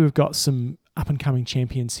 okay, maybe we've got some up and coming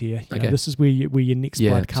champions here. You know, this is where your next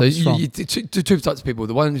blood comes from. So two types of people: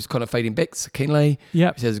 the one who's kind of fading back, Kinley, who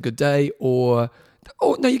has a good day, or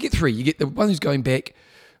no, you get 3. You get the one who's going back,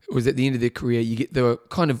 was at the end of their career. You get the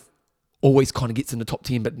kind of always kind of gets in the top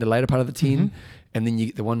 10, but in the later part of the 10, and then you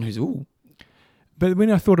get the one who's But when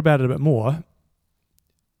I thought about it a bit more,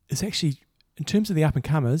 it's actually, in terms of the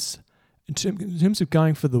up-and-comers, in terms of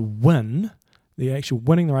going for the win, the actual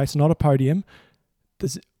winning the race, not a podium,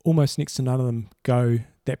 there's almost next to none of them go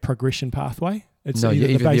that progression pathway. It's you're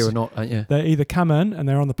either there or not, aren't you? They either come in and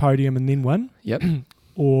they're on the podium and then win. Yep.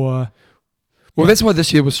 Or... Well, that's why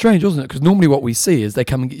this year was strange, wasn't it? Because normally what we see is they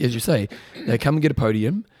come and, as you say, they come and get a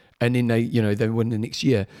podium, and then they win the next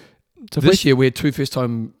year. So this year we had 2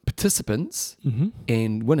 first-time participants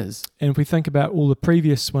and winners. And if we think about all the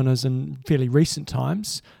previous winners in fairly recent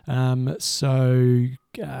times, so...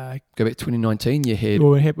 go back to 2019, you had...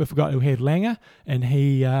 Well, we had Langer, and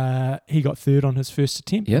he got third on his first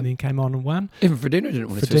attempt, and then came on and won. Even Fredino didn't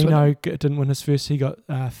win his first one. Fredino didn't win his first. He got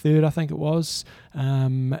third, I think it was.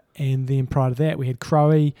 And then prior to that, we had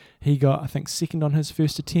Crowe. He got, I think, second on his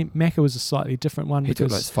first attempt. Macca was a slightly different one. He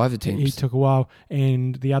took like 5 attempts. He took a while.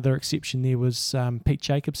 And the other exception there was Pete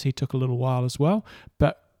Jacobs. He took a little while as well.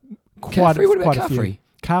 But quite a few.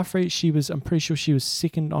 Carfrey, I'm pretty sure she was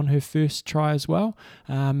second on her first try as well.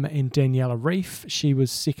 And Daniela Reef, she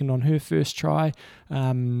was second on her first try.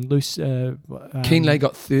 Keenley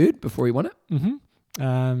got third before he won it.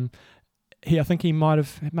 I think he might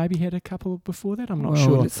have maybe had a couple before that. I'm not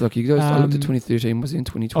sure. Let's look. I looked at 2013. Was he in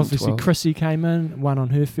 2012? Obviously, Chrissy came in, won on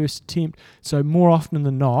her first attempt. So more often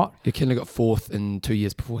than not... Yeah, Keenley got 4th in 2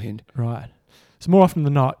 years beforehand. Right. So more often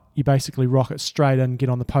than not, you basically rock it straight in, get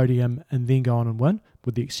on the podium, and then go on and win,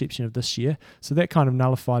 with the exception of this year. So that kind of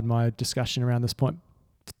nullified my discussion around this point,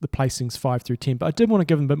 the placings 5 through 10. But I did want to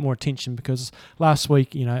give them a bit more attention because last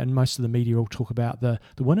week, and most of the media will talk about the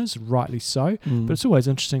winners, rightly so. But it's always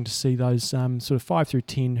interesting to see those sort of 5 through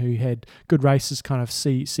 10 who had good races kind of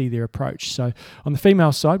see their approach. So on the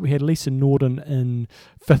female side, we had Lisa Norden in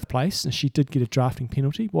 5th place, and she did get a drafting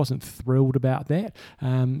penalty. Wasn't thrilled about that.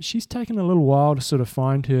 She's taken a little while to sort of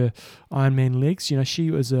find her Ironman legs.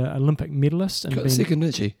 She was an Olympic medalist and got second,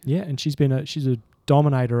 didn't she? Yeah, and she's a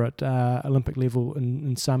dominator at Olympic level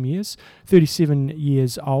in some years. 37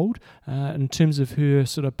 years old. In terms of her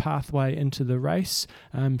sort of pathway into the race,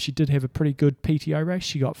 she did have a pretty good PTO race.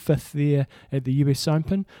 She got 5th there at the US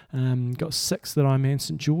Open, got 6th at Ironman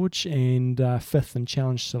St George, and 5th in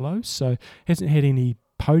Challenge Toulouse. So hasn't had any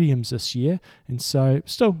podiums this year, and so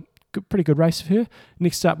still pretty good race for her.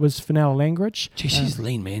 Next up was Fenella Langridge. Gee, she's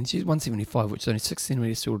lean, man. She's 175, which is only 6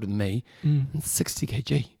 centimetres shorter than me, and 60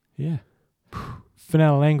 kg. Yeah.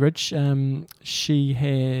 Fenella Langridge, she's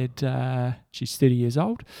 30 years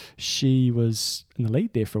old. She was in the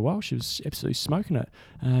lead there for a while. She was absolutely smoking it.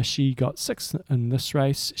 She got 6th in this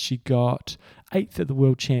race. She got 8th at the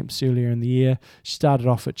World Champs earlier in the year. She started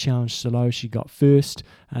off at Challenge Solo. She got 1st.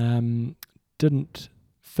 Didn't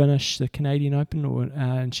finish the Canadian Open,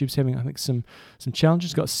 and she was having, I think, some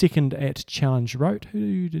challenges. Got 2nd at Challenge Roth.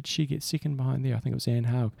 Who did she get 2nd behind there? I think it was Anne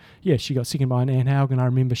Haug. Yeah, she got 2nd behind Anne Haug, and I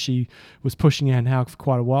remember she was pushing Anne Haug for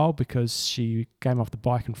quite a while because she came off the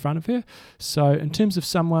bike in front of her. So in terms of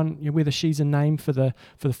someone, whether she's a name for the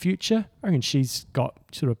future, I reckon she's got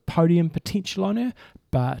sort of podium potential on her,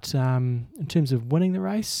 but in terms of winning the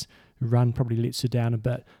race, run probably lets her down a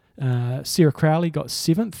bit. Sarah Crowley got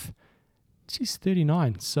 7th. She's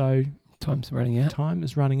 39, so time is running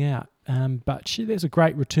out. But that's a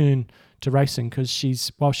great return to racing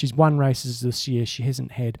because while she's won races this year, she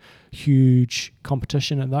hasn't had huge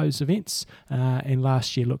competition in those events. And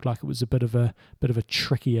last year looked like it was a bit of a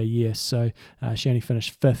trickier year. So she only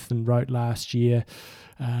finished 5th in Roth last year.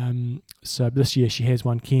 So this year she has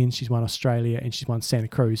won Cairns, she's won Australia, and she's won Santa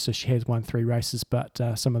Cruz. So she has won 3 races, but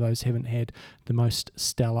some of those haven't had the most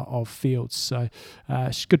stellar of fields. So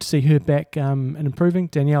it's good to see her back and improving.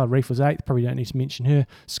 Daniela Ryf was 8th, probably don't need to mention her.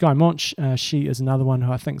 Skye Moench, she is another one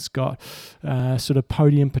who I think's got sort of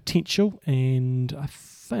podium potential, and I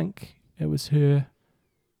think it was her.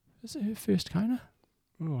 Is it her first Kona?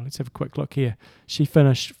 Oh, let's have a quick look here. She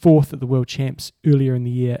finished 4th at the World Champs earlier in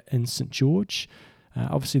the year in St George.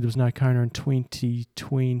 Obviously, there was no Kona in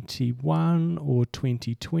 2021 or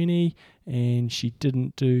 2020, and she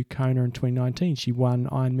didn't do Kona in 2019. She won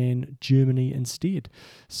Ironman Germany instead.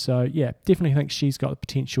 So, yeah, definitely think she's got the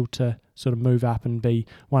potential to sort of move up and be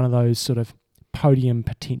one of those sort of podium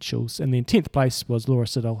potentials. And then 10th place was Laura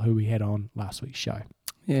Siddall, who we had on last week's show.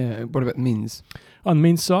 Yeah, what about men's? On the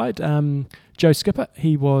men's side, Joe Skipper,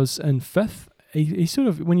 he was in 5th. He sort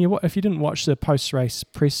of, if you didn't watch the post-race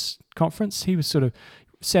press conference, he was sort of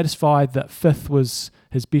satisfied that 5th was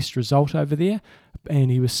his best result over there, and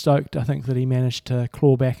he was stoked, I think, that he managed to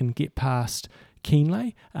claw back and get past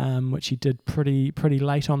Kienle, which he did pretty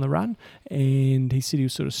late on the run, and he said he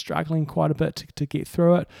was sort of struggling quite a bit to get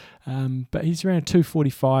through it, but he's around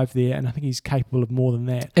 2:45 there, and I think he's capable of more than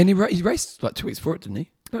that. And he raced like 2 weeks for it, didn't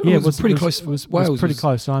he? Yeah, it was pretty close. It was pretty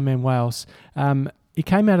close. Ironman Wales. He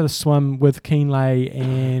came out of the swim with Kienle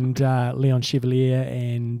and Leon Chevalier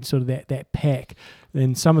and sort of that pack.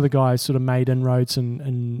 Then some of the guys sort of made inroads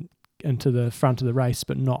into the front of the race,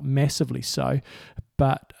 but not massively so.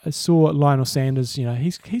 But I saw Lionel Sanders,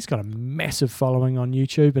 he's got a massive following on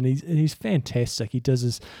YouTube, and he's fantastic. He does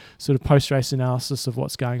his sort of post-race analysis of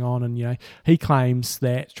what's going on, and he claims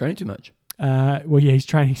that he's training too much. He's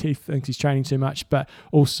training. He thinks he's training too much, but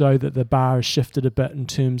also that the bar has shifted a bit in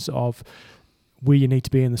terms of where you need to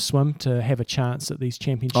be in the swim to have a chance at these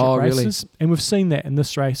championship races. Really? And we've seen that in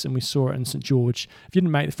this race, and we saw it in St George. If you didn't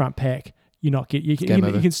make the front pack, you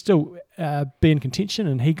can still be in contention,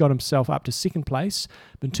 and he got himself up to 2nd place.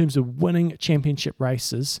 But in terms of winning championship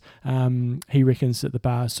races, he reckons that the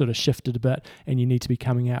bar sort of shifted a bit, and you need to be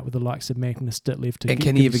coming out with the likes of Magnus Ditlev to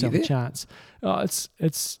give yourself a chance.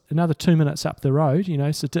 It's another 2 minutes up the road, so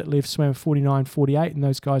Ditlev swam 49.48, and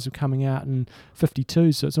those guys are coming out in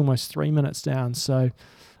 52, so it's almost 3 minutes down. So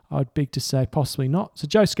I'd beg to say possibly not. So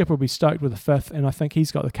Joe Skipper will be stoked with the 5th, and I think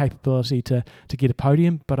he's got the capability to get a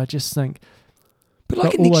podium, but I just think... But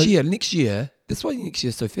like next year, that's why next year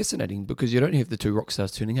is so fascinating, because you don't have the 2 rock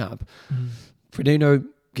stars turning up. Frodeno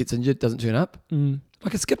gets injured, doesn't turn up.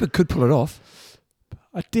 Like a Skipper could pull it off.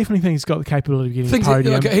 I definitely think he's got the capability of getting a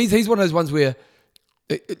podium. He's one of those ones where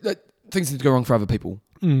things need to go wrong for other people.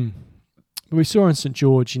 We saw in St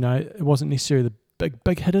George, it wasn't necessarily the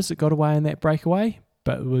big hitters that got away in that breakaway,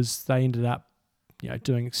 but they ended up,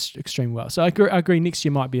 doing extremely well. So I agree. Next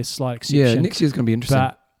year might be a slight exception. Yeah, next year's going to be interesting.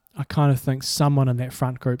 But I kind of think someone in that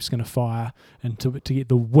front group is going to fire, and to get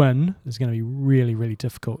the win is going to be really, really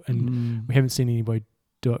difficult. And we haven't seen anybody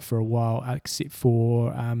do it for a while, except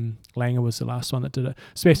for Langer was the last one that did it.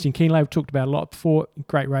 Sebastian Kienle, we've talked about a lot before.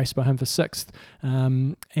 Great race by him for 6th.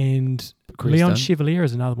 And Leon Chevalier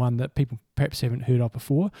is another one that people perhaps haven't heard of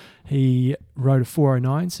before. He rode a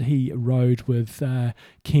 4:09, so he rode with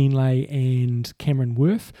Kienle and Cameron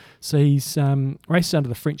Worth. So he's raced under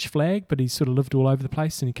the French flag, but he's sort of lived all over the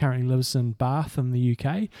place, and he currently lives in Bath in the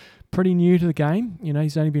UK. pretty new to the game.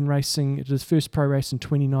 He's only been racing, it was his first pro race in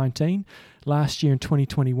 2019. Last year in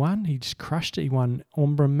 2021, he just crushed it. He won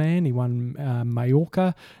Ombrunman, he won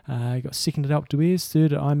Mallorca, he got second at Alpe d'Huez,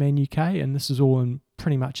 third at Ironman UK, and this is all in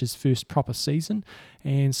pretty much his first proper season.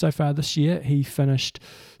 And so far this year, he finished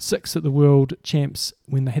 6th at the World Champs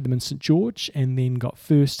when they had them in St George, and then got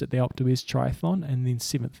 1st at the Alpe d'Huez Triathlon, and then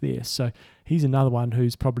 7th there. So he's another one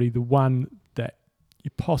who's probably the one that you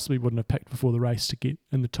possibly wouldn't have picked before the race to get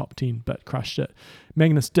in the top 10, but crushed it.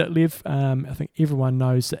 Magnus Ditlev, I think everyone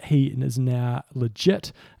knows that he is now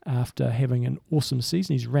legit after having an awesome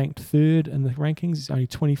season. He's ranked 3rd in the rankings. He's only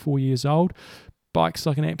 24 years old. Bikes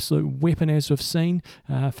like an absolute weapon, as we've seen.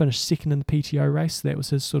 Finished 2nd in the PTO race. That was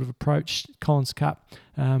his sort of approach. Collins Cup,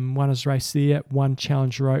 won his race there. Won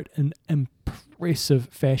Challenge Road in impressive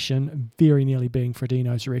fashion, very nearly being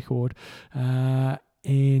Frodeno's record.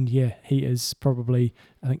 And yeah, he is probably,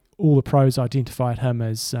 I think all the pros identified him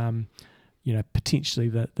as, potentially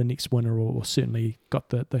the next winner, or certainly got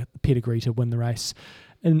the pedigree to win the race.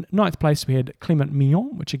 In 9th place, we had Clement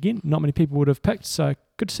Mignon, which again, not many people would have picked. So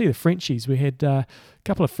good to see the Frenchies. We had a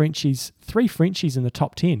couple of Frenchies, 3 Frenchies in the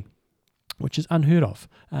top 10, which is unheard of.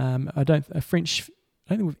 I don't think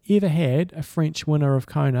we've ever had a French winner of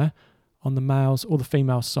Kona on the males or the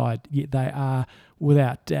female side, yet they are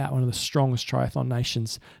without doubt one of the strongest triathlon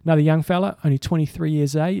nations. Another young fella, only 23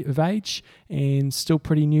 years of age, and still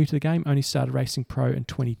pretty new to the game. Only started racing pro in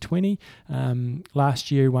 2020.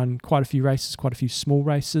 Last year won quite a few races, quite a few small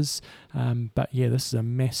races, but yeah, this is a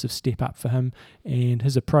massive step up for him. And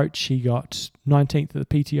his approach, he got 19th at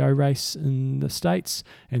the PTO race in the States,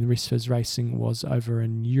 and the rest of his racing was over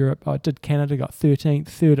in Europe. Did Canada, got 13th,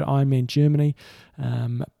 3rd at Ironman Germany.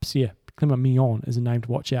 So yeah, Clement Mignon is a name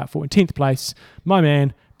to watch out for. In 10th place, my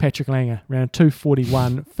man, Patrick Langer, around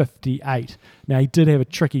 2:41.58. Now, he did have a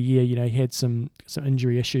tricky year. He had some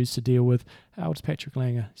injury issues to deal with. How old is Patrick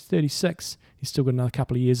Langer? He's 36. He's still got another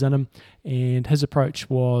couple of years in him. And his approach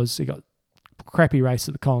was, he got a crappy race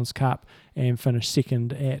at the Collins Cup and finished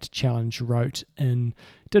 2nd at Challenge Road. And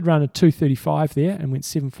did run a 2:35 there and went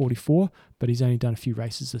 7:44, but he's only done a few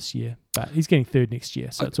races this year. But he's getting 3rd next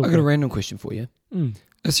year, so it's all I good. got a random question for you.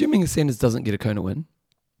 Assuming Sanders doesn't get a Kona win,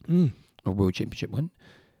 or World Championship win,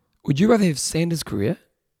 would you rather have Sanders' career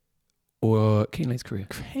or Kienle's career?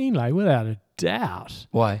 Kienle, without a doubt.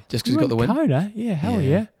 Why? Just because he's got the win? Kona? Yeah, hell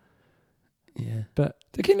yeah. Yeah. But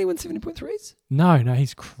did Kienle win 70.3s? No,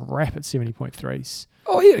 he's crap at 70.3s.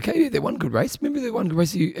 Oh, yeah, okay. They won good race. Remember the one good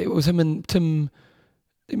race? It was him and Tim.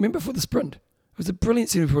 Remember for the sprint? It was a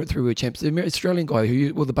brilliant 70.3 world champs. The Australian guy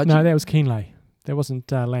who wore the budget. No, that was Kienle. That wasn't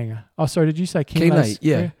Langer. Oh, sorry, did you say Kienle?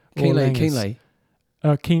 Yeah. Kienle.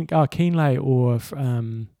 Kienle or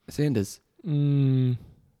Sanders. Kienle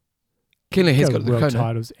has got the world Kona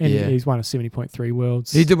titles, and he's won a 70.3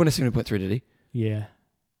 worlds. He did win a 70.3, did he? Yeah.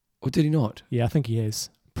 Or did he not? Yeah, I think he has.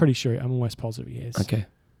 Pretty sure. I'm almost positive he has. Okay.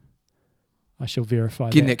 I shall verify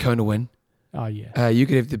Getting that Kona win. Oh, yeah. You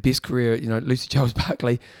could have the best career, Lucy Charles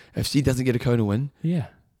Barkley, if she doesn't get a Kona win. Yeah.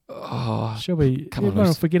 Oh, she'll be. Everyone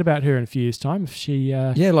will forget about her in a few years' time if she.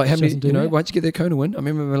 Like how many? Once you get that Kona win, I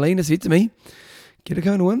remember Melina said to me, "Get a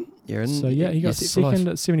Kona win, you're in." So yeah, he got 2nd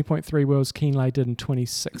at 70.3 worlds. Kienle did in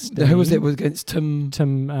 2016. Who was that? Was against Tim?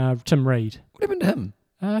 Tim Reed. What happened to him?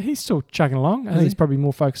 He's still chugging along. I think he's probably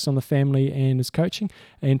more focused on the family and his coaching.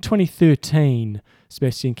 In 2013,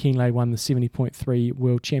 Sebastian Kienle won the 70.3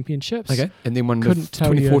 World Championships. Okay, and then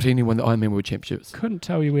 2014 he won the Ironman World Championships. Couldn't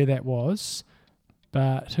tell you where that was.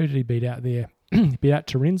 But who did he beat out there? He beat out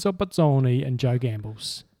Terenzo Bozzoni and Joe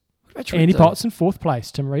Gambles. Andy Potts in 4th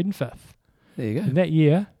place, Tim Reed in 5th. There you go. And that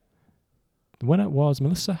year, the winner was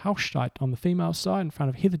Melissa Halstead on the female side in front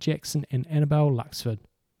of Heather Jackson and Annabelle Luxford.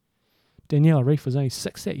 Daniela Reef was only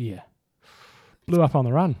 6th that year. Blew up on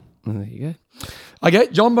the run. There you go. Okay,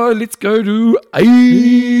 Jumbo, let's go to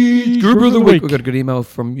Age Group of the Week. We've got a good email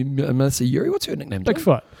from Melissa Yuri. What's her nickname?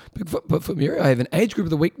 Bigfoot. Bigfoot Yuri. I have an Age Group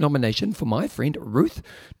of the Week nomination for my friend Ruth.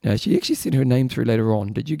 Now, she actually sent her name through later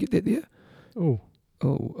on. Did you get that there? Oh,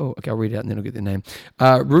 okay, I'll read it out and then I'll get the name.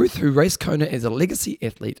 Ruth, who raced Kona as a legacy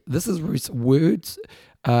athlete. This is Ruth's words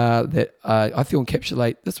that I feel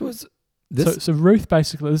encapsulate. So Ruth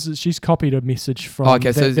basically, she's copied a message from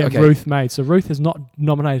that Ruth made. So Ruth has not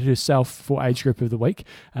nominated herself for Age Group of the Week.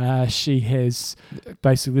 She has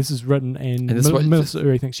basically, this is written, and Melissa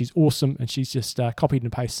Uri thinks she's awesome, and she's just copied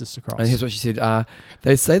and pasted this across. And here's what she said.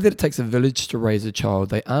 They say that it takes a village to raise a child.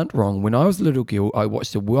 They aren't wrong. When I was a little girl, I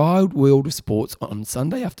watched the Wild World of Sports on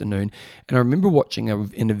Sunday afternoon, and I remember watching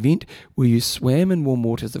an event where you swam in warm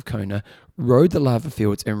waters of Kona. rode the lava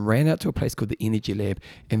fields and ran out to a place called the Energy Lab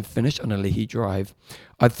and finished on a Leahy Drive.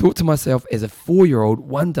 I thought to myself as a 4-year-old,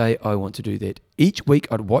 one day I want to do that. Each week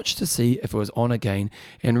I'd watch to see if it was on again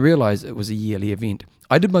and realised it was a yearly event.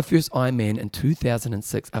 I did my first Ironman in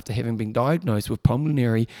 2006 after having been diagnosed with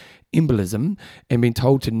pulmonary embolism and been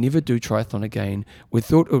told to never do triathlon again. We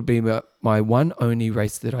thought it would be my one only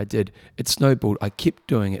race that I did. It snowballed. I kept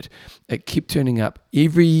doing it. It kept turning up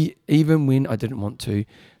even when I didn't want to.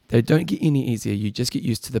 They don't get any easier. You just get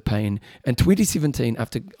used to the pain. In 2017,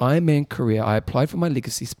 after Ironman career, I applied for my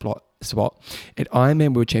legacy spot at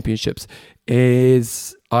Ironman World Championships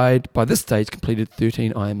as I'd, by this stage, completed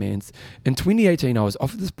 13 Ironmans. In 2018, I was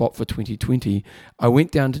offered the spot for 2020. I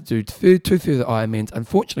went down to do two further Ironmans.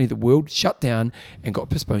 Unfortunately, the world shut down and got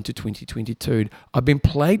postponed to 2022. I've been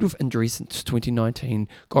plagued with injuries since 2019,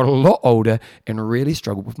 got a lot older, and really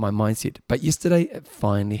struggled with my mindset. But yesterday, it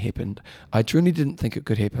finally happened. I truly didn't think it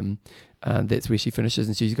could happen. That's where she finishes,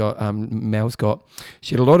 and she's got Mel's got.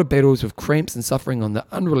 She had a lot of battles with cramps and suffering on the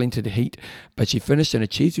unrelented heat, but she finished and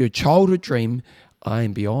achieved her childhood dream. I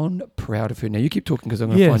am beyond proud of her. Now you keep talking because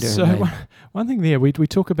I'm going to find out her name. One thing there, we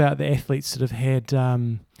talk about the athletes that have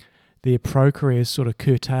had their pro careers sort of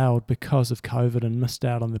curtailed because of COVID and missed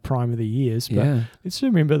out on the prime of their years. But let's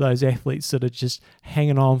remember those athletes that are just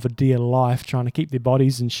hanging on for dear life, trying to keep their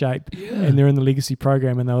bodies in shape, and they're in the legacy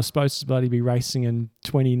program, and they were supposed to bloody be racing in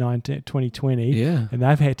 2020, and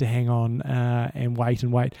they've had to hang on and wait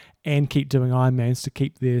and keep doing Ironmans to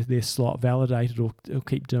keep their slot validated or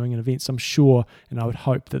keep doing an event. So I'm sure, and I would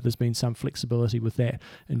hope that there's been some flexibility with that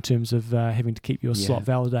in terms of having to keep your slot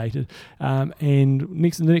validated. And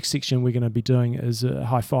the next section we're going to be doing is a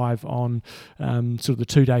high five on sort of the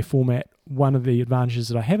 2-day format. One of the advantages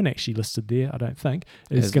that I haven't actually listed there, I don't think,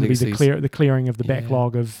 is going to be the clearing of the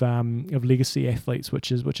backlog of legacy athletes,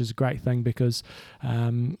 which is a great thing because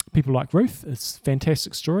people like Ruth, it's a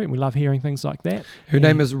fantastic story, and we love hearing things like that. Her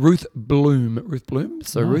name is Ruth Bloom. Ruth Bloom.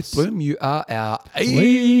 So nice. Ruth Bloom, you are our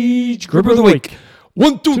age group of the week.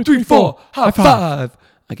 1, 2, 3, 4. High five.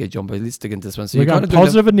 Okay, John, but let's dig into this one. So we're going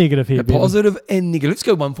positive and negative here. Positive and negative. Let's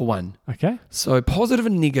go 1 for 1. Okay. So positive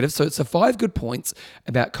and negative. So it's the 5 good points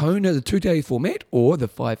about Kona, the 2-day format, or the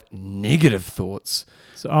 5 negative thoughts.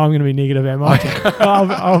 So I'm going to be negative, am I?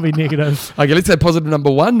 I'll be negative. Okay, let's say positive number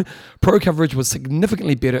 1. Pro coverage was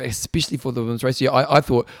significantly better, especially for the women's race. Yeah, I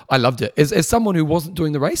thought I loved it. As someone who wasn't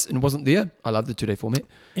doing the race and wasn't there, I loved the 2-day format.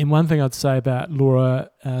 And one thing I'd say about Laura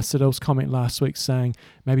Siddall's comment last week saying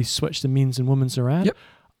maybe switch the men's and women's around. Yep.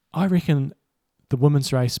 I reckon the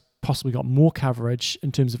women's race possibly got more coverage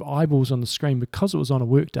in terms of eyeballs on the screen because it was on a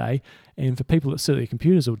work day, and for people that sit at their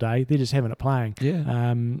computers all day, they're just having it playing.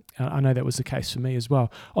 Yeah. I know that was the case for me as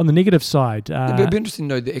well. On the negative side... it'd be interesting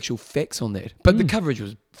to know the actual facts on that. But the coverage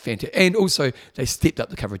was fantastic. And also, they stepped up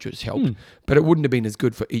the coverage, which helped. But it wouldn't have been as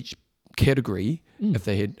good for each category if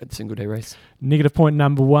they had a single day race. Negative point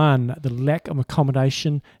number 1, the lack of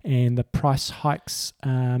accommodation and the price hikes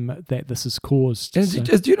that this has caused. And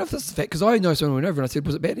do you know if this is a fact? Because I know someone went over and I said,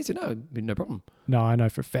 was it bad? And he said, no problem. No, I know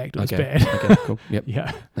for a fact it was bad. Okay, cool. Yep.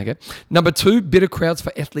 Yeah. Okay. Number 2, better crowds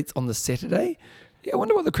for athletes on the Saturday. Yeah, I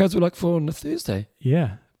wonder what the crowds were like for on the Thursday.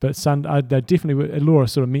 Yeah. But they definitely, Laura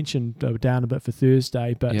sort of mentioned they were down a bit for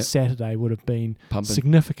Thursday, but Saturday would have been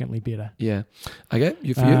significantly better. Yeah. Okay,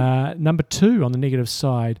 for you? Number 2, on the negative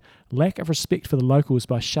side, lack of respect for the locals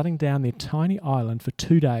by shutting down their tiny island for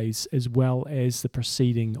 2 days as well as the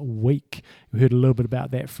preceding week. We heard a little bit about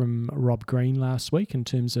that from Rob Green last week in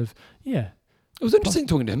terms of, It was interesting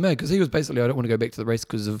talking to him, because he was basically, I don't want to go back to the race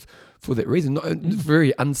for that reason.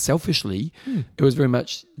 Very unselfishly, it was very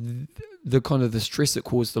much the kind of the stress it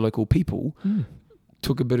caused the local people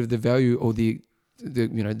took a bit of the value or the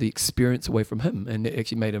experience away from him, and it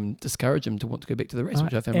actually made him discourage him to want to go back to the race,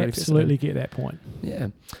 which I found really fascinating. Absolutely get that point. Yeah.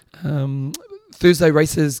 Thursday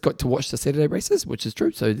races got to watch the Saturday races, which is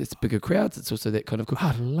true. So it's bigger crowds. It's also that kind of cool.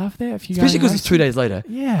 I'd love that if you especially because it's 2 days later.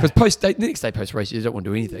 Yeah. Because the next day post race, you don't want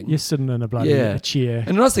to do anything. You're sitting in a bloody chair.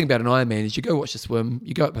 And the nice thing about an Ironman is you go watch the swim,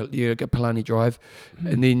 you go Palani Drive,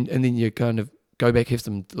 and then you kind of go back, have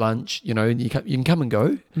some lunch, and you can come and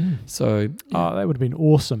go. So that would have been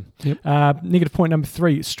awesome. Yep. Negative point number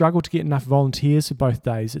 3, struggle to get enough volunteers for both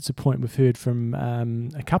days. It's a point we've heard from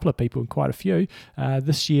a couple of people and quite a few.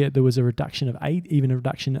 This year there was a reduction of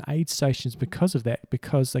in aid stations because of that,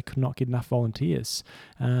 because they could not get enough volunteers.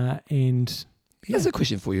 Here's a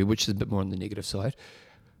question for you, which is a bit more on the negative side.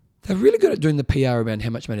 They're really good at doing the PR around how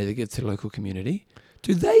much money they get to the local community.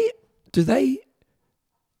 Do they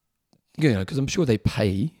because I'm sure they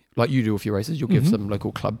pay, like you do with your races, you'll give some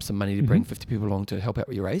local club some money to bring 50 people along to help out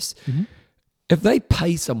with your race. If they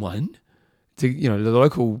pay someone to, the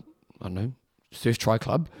local I don't know, Surf Tri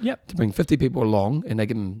Club Yep. to bring 50 people along and they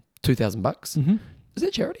give them $2,000. Mm-hmm. Is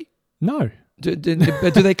that charity? No. Do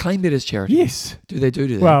they claim that as charity? Yes. Do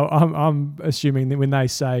they? Well, I'm assuming that when they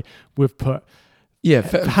say we've put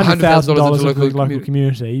 $100,000 into into the local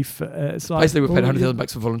community, it's like basically we've paid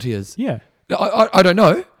 $100,000 for volunteers. Yeah. I don't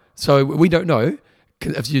know. So we don't know.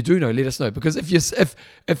 If you do know, let us know. Because if you're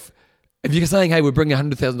saying, hey, we're bringing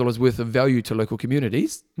 $100,000 worth of value to local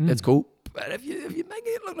communities, that's cool. But if you're making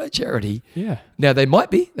it look like charity, yeah. Now they might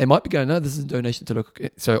be going, no, this is a donation to local.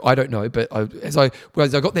 So I don't know. But as I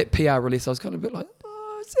got that PR release, I was kind of a bit like,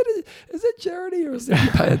 oh, is that charity or is that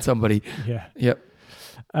you paying somebody? Yeah. Yep.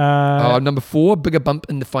 Number 4, bigger bump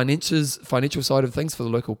in the financial side of things for the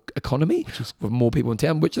local economy, with more people in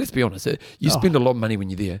town. Which, let's be honest, you spend a lot of money when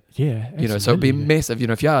you're there. Yeah, absolutely. So it'd be massive.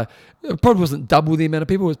 If it probably wasn't double the amount of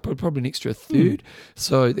people, it was probably an extra third.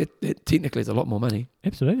 So that technically is a lot more money.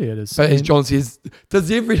 Absolutely, it is. But as John says, does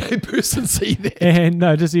the everyday person see that? And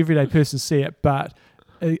no, does the everyday person see it? But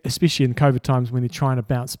especially in COVID times when they're trying to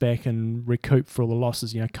bounce back and recoup for all the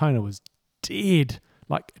losses, Kona was dead.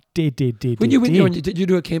 Like dead. Did you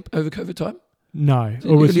do a camp over COVID time? No.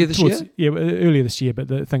 Earlier this year? Yeah, earlier this year, but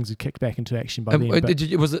the things had kicked back into action by then.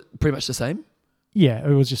 Was it pretty much the same? Yeah,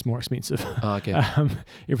 it was just more expensive. Oh, okay.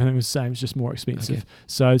 Everything was the same, it's just more expensive. Okay.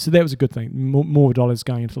 So that was a good thing. More dollars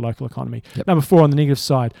going into the local economy. Yep. Number 4 on the negative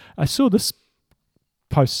side, I saw this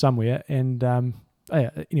post somewhere, and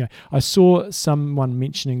I saw someone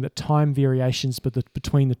mentioning that time variations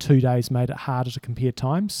between the 2 days made it harder to compare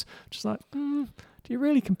times. Just like, do you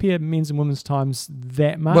really compare men's and women's times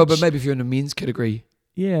that much? Well, but maybe if you're in the men's category,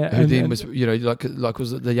 yeah, who then was like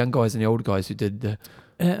was it the young guys and the older guys who did the.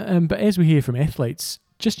 But as we hear from athletes,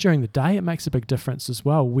 just during the day, it makes a big difference as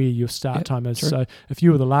well where your start time is. True. So if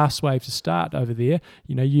you were the last wave to start over there,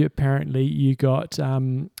 you got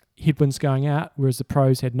headwinds going out, whereas the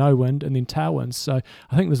pros had no wind and then tailwinds. So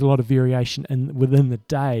I think there's a lot of variation within the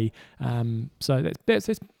day. So that's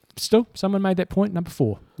still, someone made that point. Number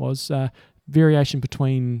 4 was variation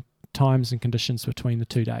between times and conditions between the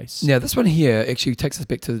 2 days. Now, this one here actually takes us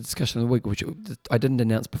back to the discussion of the week, which I didn't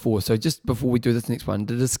announce before. So just before we do this next one,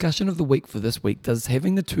 the discussion of the week for this week, does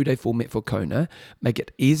having the 2-day format for Kona make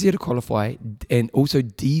it easier to qualify and also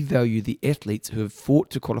devalue the athletes who have fought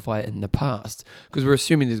to qualify in the past? Because we're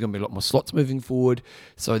assuming there's going to be a lot more slots moving forward.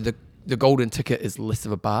 So the golden ticket is less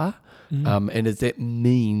of a bar. And does that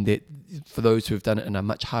mean that for those who have done it in a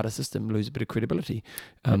much harder system, lose a bit of credibility?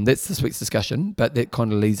 That's this week's discussion, but that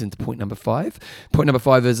kind of leads into point number 5. Point number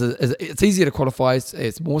 5 is it's easier to qualify.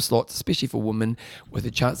 It's more slots, especially for women, with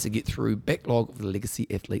a chance to get through backlog of the legacy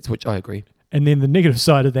athletes, which I agree. And then the negative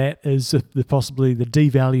side of that is possibly the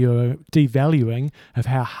devaluing of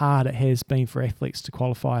how hard it has been for athletes to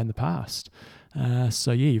qualify in the past.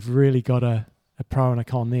 You've really got a pro and a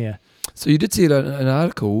con there. So you did see an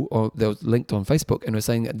article that was linked on Facebook, and was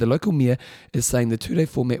saying that the local mayor is saying the 2-day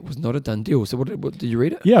format was not a done deal. So what did you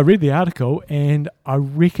read it? Yeah, I read the article, and I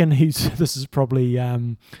reckon this is probably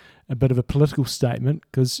a bit of a political statement,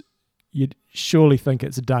 because you'd surely think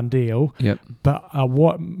it's a done deal. Yep. But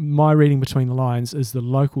what my reading between the lines is the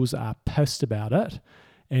locals are pissed about it.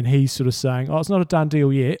 And he's sort of saying, it's not a done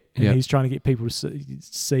deal yet. And he's trying to get people to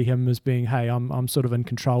see him as being, hey, I'm sort of in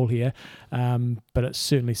control here. But it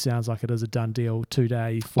certainly sounds like it is a done deal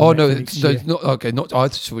 2-day. Oh, no, it's not, okay, not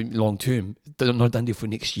long term. Not a done deal for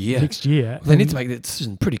next year. Next year. They need to make that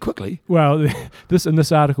decision pretty quickly. Well,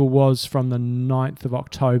 this article was from the 9th of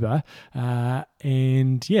October.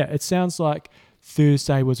 And it sounds like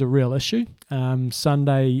Thursday was a real issue.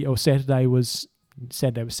 Saturday was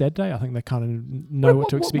Saturday. I think they kind of know what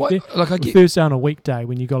to expect there. Like I get Thursday on a weekday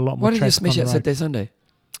when you got a lot more traffic. Why did you smash out Saturday, Sunday?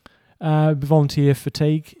 Volunteer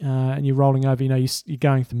fatigue, and you're rolling over. You're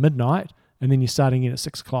going to midnight, and then you're starting in at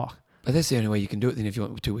 6 o'clock. But that's the only way you can do it then if you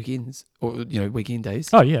want 2 weekends or weekend days.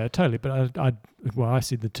 Oh yeah, totally. But I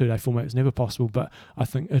said the 2-day format was never possible. But I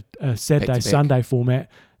think a Saturday Sunday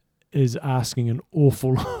format is asking an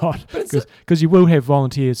awful lot, because you will have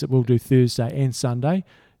volunteers that will do Thursday and Sunday.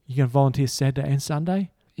 You can volunteer Saturday and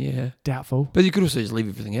Sunday? Yeah. Doubtful. But you could also just leave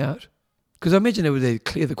everything out. Because I imagine they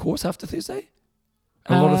clear the course after Thursday?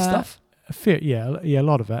 A lot of stuff? A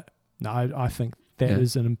lot of it. No, I think that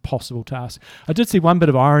is an impossible task. I did see one bit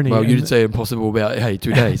of irony. Well, you did say impossible about,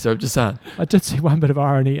 2 days, so I'm just saying. I did see one bit of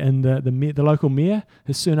irony in the local mayor.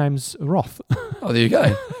 His surname's Roth. Oh, there you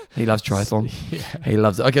go. He loves triathlon. Yeah. He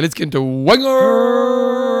loves it. Okay, let's get into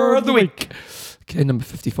Winger of the Week. Okay, number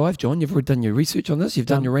 55, John, you've already done your research on this. You've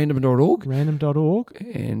done your random.org. Random.org.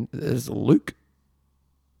 And there's Luke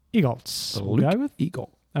Eagles. We'll go with. Eagles.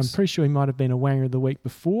 I'm pretty sure he might have been a Wanger of the Week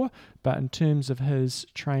before, but in terms of his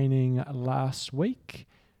training last week,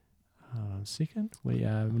 Hold on a second. We're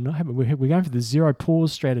going for the zero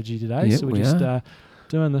pause strategy today, Yep, so we we're just are.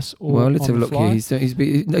 doing this all Well, let's on have a the look fly.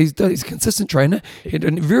 here. He's a consistent trainer. He had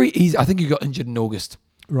a very easy. I think he got injured in August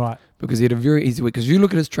Right. because he had a very easy week. Because you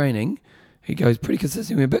look at his training, he goes pretty consistent.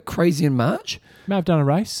 He went a bit crazy in March. May have done a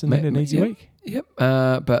race and then an easy yeah. week. Yep.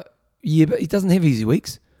 But he doesn't have easy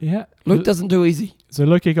weeks. Yeah. Luke doesn't do easy. So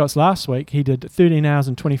Luke Eggot's last week, he did 13 hours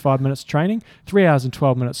and 25 minutes training, 3 hours and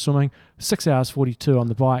 12 minutes swimming, 6 hours 42 on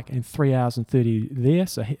the bike, and 3 hours and 30 there,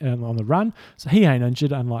 so on the run. So he ain't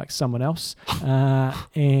injured, unlike someone else.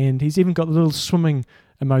 And he's even got the little swimming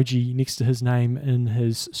emoji next to his name in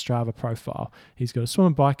his Strava profile. He's got a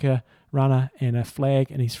swimmer, biker, runner, and a flag,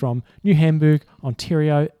 and he's from New Hamburg,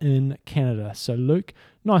 Ontario in Canada. So Luke,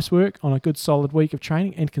 nice work on a good solid week of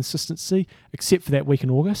training and consistency, except for that week in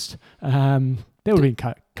August. That would have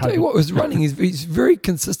been Tell you what, his running, he's very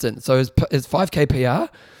consistent. So his 5K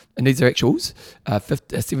PR, and these are actuals,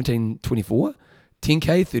 17:24,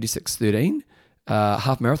 10K 36:13,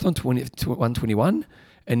 half marathon 1:21,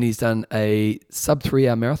 and he's done a sub 3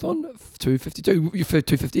 hour marathon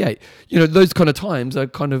 2:58. You know, those kind of times are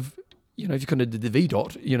kind of, you know, if you kind of did the V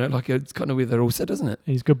dot, you know, like it's kind of where they're all set, isn't it?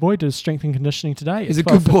 He's a good boy. Did strength and conditioning today. He's a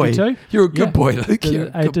good boy. 12:52. You're a good boy, Luke. You're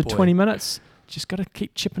a good did boy. 20 minutes. Just got to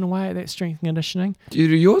keep chipping away at that strength and conditioning. Do you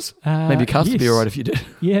do yours? Maybe calves would be yes. all right if you did.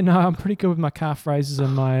 Yeah, no, I'm pretty good with my calf raises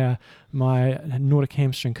and my Nordic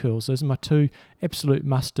hamstring curls. Those are my two absolute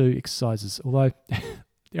must-do exercises. Although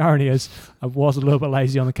the irony is I was a little bit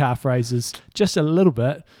lazy on the calf raises, just a little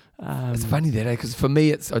bit. It's funny that, because for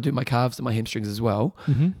me, I do my calves and my hamstrings as well.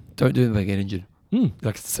 Mm-hmm. Don't do them, I get injured.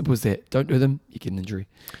 Like, it's as simple as that. Don't do them, you get an injury.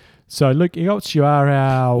 So, Luke Eggotts, you are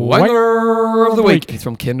our Wanger of the week. He's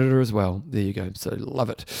from Canada as well. There you go. So love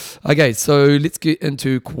it. Okay, so let's get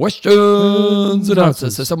into questions and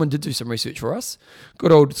answers. So someone did do some research for us.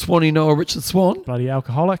 Good old Swanee Noah Richard Swan. Bloody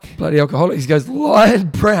alcoholic. Bloody alcoholic. He goes, Lion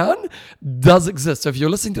Brown does exist. So if you're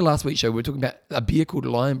listening to last week's show, we're talking about a beer called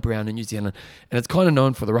Lion Brown in New Zealand. And it's kind of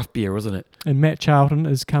known for the rough beer, isn't it? And Matt Charlton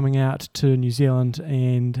is coming out to New Zealand,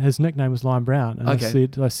 and his nickname was Lion Brown. And Okay.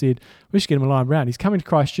 I said, we should get him a Lion Brown. He's coming to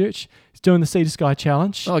Christchurch. He's doing the Sea to Sky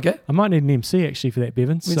Challenge. Oh, okay. I might need an MC actually for that,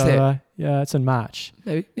 Bevan. When's so that? yeah, it's in March.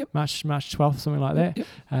 Maybe. Yep. March 12th, something like that.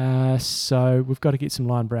 Yep. So we've got to get some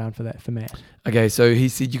Lion Brown for that, for Matt. Okay, so he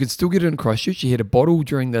said you can still get it in Christchurch. He had a bottle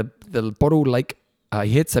during the Bottle Lake.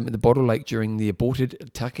 He had some at the Bottle Lake during the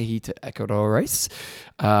aborted Takahita Akaroa race.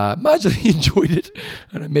 Marginally enjoyed it,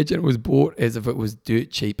 and I imagine it was bought as if it was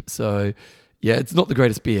dirt cheap. So, yeah, it's not the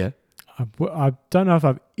greatest beer. I don't know if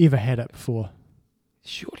I've ever had it before.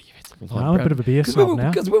 Surely you had some No, I'm a bit of a beer snob now.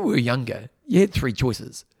 Because when we were younger, you had three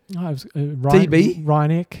choices. No, it was, DB?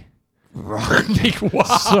 Ryanek. Right. Wow.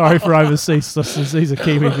 Sorry for overseas listeners. These are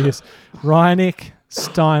Kiwi beers. Ryanek,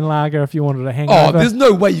 Steinlager, if you wanted a hangover. Oh, there's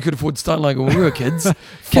no way you could afford Steinlager when we were kids.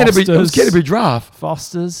 Canterbury, it was Foster's. Canterbury Draft.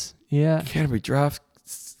 Foster's, yeah. Canterbury Draft.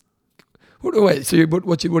 Wait, so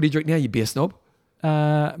what do you drink now, you beer snob?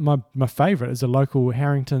 My favourite is a local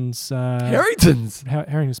Harrington's. Harrington's.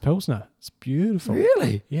 Harrington's Pilsner. It's beautiful.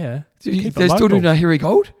 Really? Yeah. They Keep it still local. do no Harry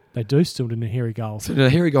Gold? They do still do the Hairy Gold. So the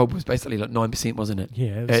Harry Gold was basically like 9%, wasn't it?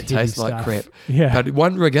 Yeah, It heavy tastes like stuff. crap. Yeah. But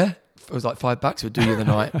one rigger, it was like $5, would do you the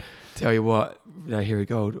night. Tell you what, no Harry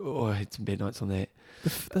Gold. Oh, I had some bad nights on that.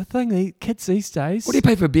 The thing, the kids these days. What do you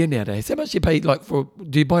pay for a beer nowadays? How much do you pay do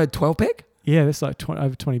you buy a 12-pack? Yeah, that's like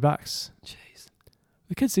over $20. Jeez.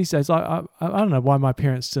 The kids these days, I don't know why my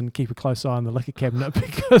parents didn't keep a close eye on the liquor cabinet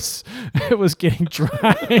because it was getting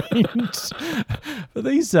drained. But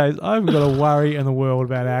these days, I haven't got a worry in the world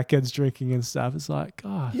about our kids drinking and stuff. It's like,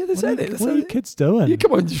 God, Yeah, they say that. what are you kids doing? Yeah,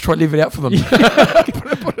 come on, just try to leave it out for them.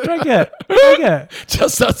 Drink it.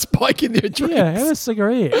 Just start spiking their drinks. Yeah, have a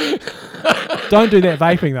cigarette. Don't do that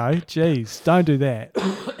vaping though. Jeez, don't do that.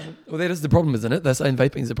 Well, that is the problem, isn't it? They're saying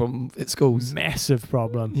vaping is a problem at schools. Massive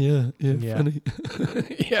problem. Yeah. Funny.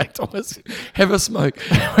 Yeah, Thomas, have a smoke.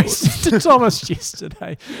 I said to Thomas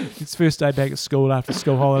yesterday, his first day back at school after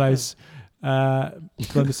school holidays.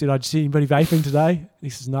 Glinda said, "Did you see anybody vaping today?" And he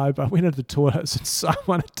says, "No, but I went into the toilets and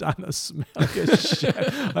someone had done a smell like a shit.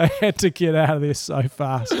 I had to get out of there so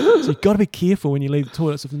fast." So you've got to be careful when you leave the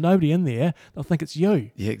toilets. If there's nobody in there, they'll think it's you.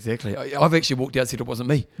 Yeah, exactly. I've actually walked out and said it wasn't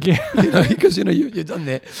me. Yeah. Because you've done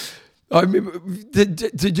that. I remember.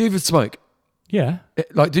 Did you ever smoke? Yeah.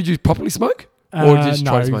 Like, did you properly smoke? Or just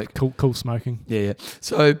try to smoke? Cool smoking. Yeah.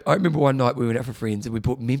 So I remember one night we went out for friends and we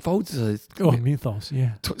bought menthols. So Menthols,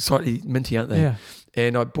 yeah. slightly minty, aren't they? Yeah.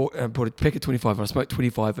 And I bought a pack of 25 and I smoked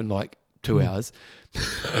 25 in like 2 hours.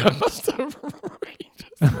 I must have read.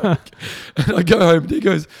 And I go home and he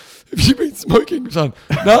goes, have you been smoking, son?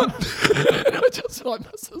 No. And I just like,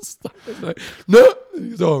 my sister, like, no. And he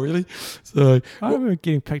goes, oh, really? So I remember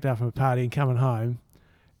getting picked up from a party and coming home,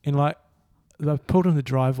 and like they pulled in the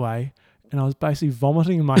driveway, and I was basically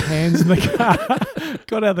vomiting in my hands in the car.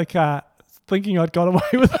 Got out of the car thinking I'd got away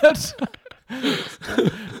with it.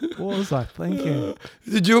 What was I thinking?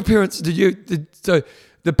 Did your parents? So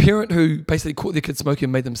the parent who basically caught their kid smoking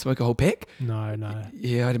and made them smoke a whole pack? No.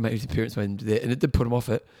 Yeah, I didn't make parents made them do that, and it did put them off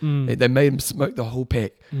it. They made them smoke the whole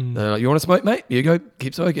pack. They're like, "You want to smoke, mate? Here you go,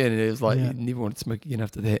 keep smoking." And it was like, you never wanted to smoke again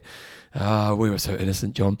after that. We were so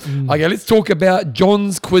innocent, John. Okay, let's talk about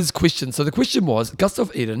John's quiz question. So the question was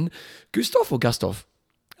Gustav Eden, Gustav or Gustav?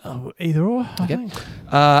 Oh, either or. I think.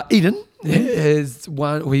 Eden is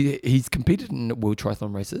one. He's competed in World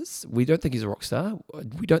Triathlon races. We don't think he's a rock star.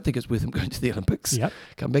 We don't think it's worth him going to the Olympics. Yep.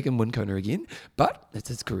 Come back and win Kona again. But that's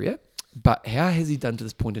his career. But how has he done to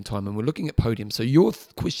this point in time? And we're looking at podiums. So your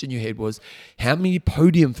question you had was, how many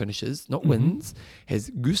podium finishes, not wins, has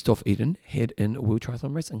Gustav Eden had in World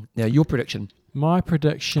Triathlon racing? Now, your prediction. My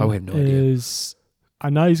prediction I have no idea. is, I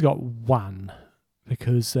know he's got one,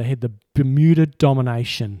 because they had the Bermuda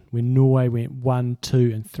domination when Norway went 1,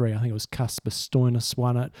 2, and 3. I think it was Kasper Stoinis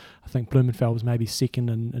won it. I think Blumenfeld was maybe second,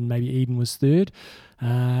 and maybe Eden was third.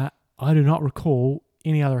 I do not recall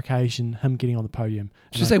any other occasion him getting on the podium.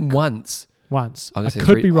 Should I say once? Once. I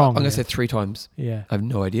could be wrong. I'm going to say 3 times. Yeah. I have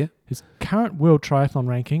no idea. His current world triathlon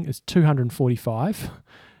ranking is 245.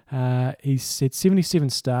 He's had 77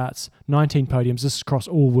 starts, 19 podiums. This is across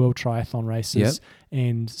all world triathlon races,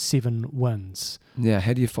 and 7 wins. Yeah,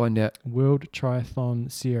 how do you find out? World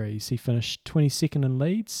Triathlon Series. He finished 22nd in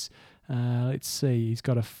Leeds. Let's see. He's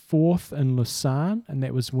got a 4th in Lausanne, and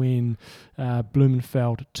that was when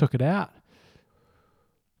Blumenfeld took it out.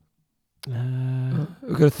 We've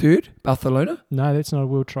got a 3rd, Barcelona. No, that's not a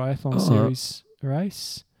World Triathlon Series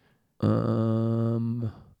race. He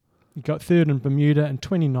got 3rd in Bermuda in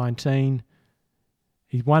 2019.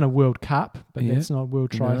 He won a World Cup, but that's not a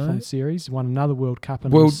World Triathlon Series. He won another World Cup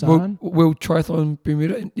in Lausanne. World Triathlon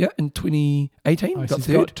Bermuda, in 2018. Oh, got he's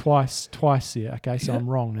 3rd. got twice there. Okay, so I'm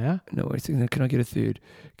wrong now. No, wait a second. Can I get a 3rd?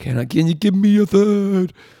 Can you give me a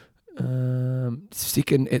 3rd?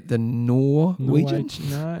 2nd at the Norwegian.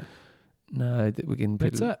 No, we're getting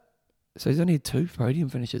better. That's it. So he's only had 2 podium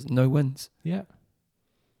finishes, no wins. Yeah.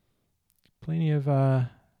 Plenty of other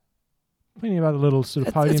little sort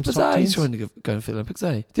of podiums. It's bizarre. He's trying to go to the Olympics,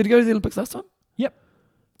 eh? Did he go to the Olympics last time? Yep.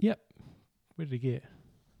 Where did he get?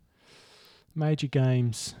 Major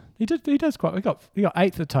games. He does quite. He got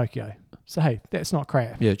 8th at Tokyo. So hey, that's not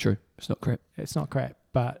crap. Yeah, true. It's not crap. It's not crap,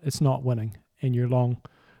 but it's not winning. And you're long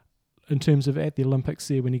in terms of at the Olympics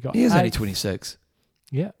there when he got. He is 8th. only 26.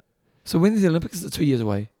 Yeah. So when is the Olympics? Is it 2 years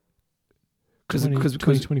away? Because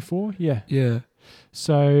 2024. Yeah. Yeah.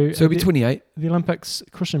 So it'll be 28. The Olympics,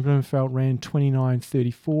 Christian Blumenfeld ran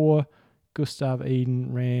 29:34. Gustav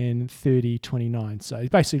Eden ran 30:29. So he's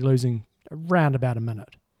basically losing around about a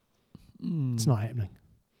minute. It's not happening.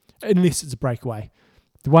 Unless it's a breakaway.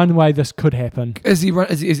 The one way this could happen... Is he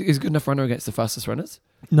good enough runner against the fastest runners?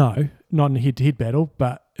 No, not in a head-to-head battle,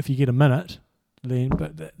 but if you get a minute, then...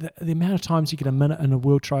 But the amount of times you get a minute in a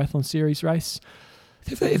World Triathlon Series race...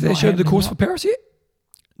 Have they showed the course for Paris yet?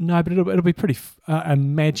 No, but it'll be pretty...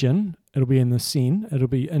 imagine it'll be in the Seine, it'll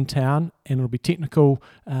be in town, and it'll be technical,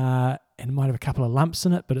 and it might have a couple of lumps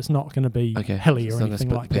in it, but it's not going to be hilly or anything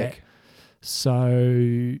like that.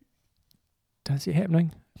 So, don't see it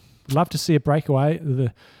happening. Love to see a breakaway.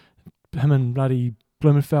 Him and bloody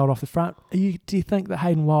Blumenfeld off the front. Do you think that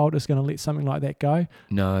Hayden Wilde is going to let something like that go?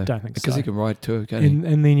 No. Don't think so. Because he can ride too, can't he?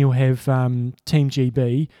 And then you'll have Team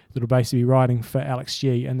GB that'll basically be riding for Alex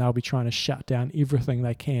G, and they'll be trying to shut down everything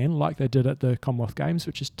they can, like they did at the Commonwealth Games,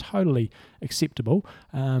 which is totally acceptable.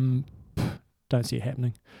 Don't see it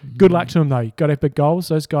happening. Good luck to them, though. You've got to have big goals.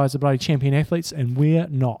 Those guys are bloody champion athletes, and we're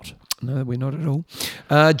not. No, we're not at all.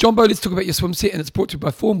 Jumbo, let's talk about your swim set, and it's brought to you by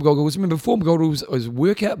Form Goggles. Remember, Form Goggles is a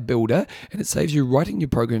workout builder, and it saves you writing your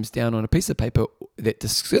programs down on a piece of paper that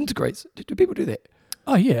disintegrates. Do people do that?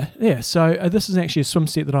 Oh, yeah. So this is actually a swim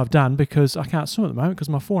set that I've done because I can't swim at the moment because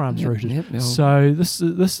my forearm's rooted. Yep. So this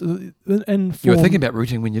in Form... You were thinking about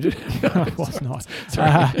rooting when you did it. No, I was not.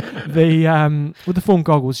 With the Form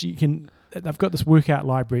Goggles, they've got this workout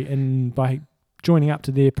library, and by joining up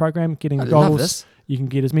to their program, getting the goggles, you can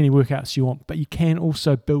get as many workouts as you want, but you can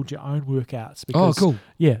also build your own workouts. Because, cool.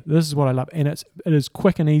 Yeah, this is what I love, and it is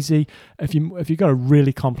quick and easy. If you've got a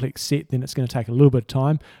really complex set, then it's going to take a little bit of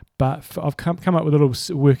time. But I've come up with a little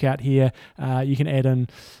workout here. You can add in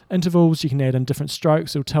intervals, you can add in different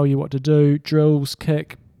strokes. It'll tell you what to do: drills,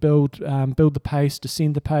 kick, build the pace,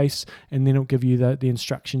 descend the pace, and then it'll give you the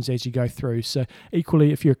instructions as you go through. So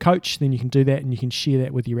equally, if you're a coach, then you can do that and you can share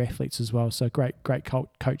that with your athletes as well. So great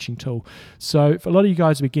coaching tool. So for a lot of you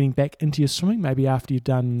guys who are getting back into your swimming, maybe after you've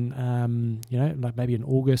done, like maybe an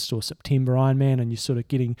August or September Ironman, and you sort of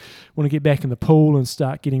want to get back in the pool and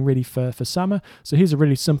start getting ready for summer. So here's a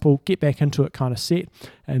really simple get back into it kind of set.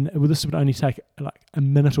 And this would only take like a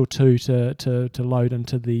minute or two to load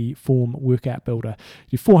into the Form workout builder.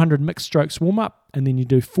 You do 400 mixed strokes warm up, and then you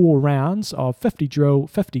do 4 rounds of 50 drill,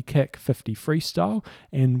 50 kick, 50 freestyle.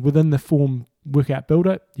 And within the Form workout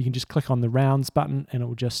builder, you can just click on the rounds button and it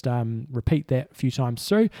will just repeat that a few times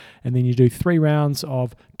through. And then you do 3 rounds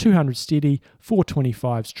of 200 steady, 4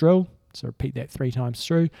 25s drill. So repeat that 3 times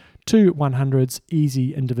through. 2 100s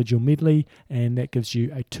easy individual medley, and that gives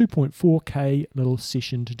you a 2.4k little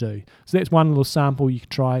session to do. So that's one little sample you can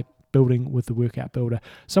try building with the workout builder.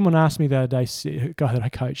 Someone asked me the other day, a guy that I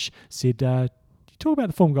coach said, you talk about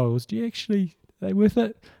the Form goggles, are they worth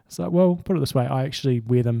it? It's like, well, put it this way, I actually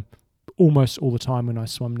wear them almost all the time when I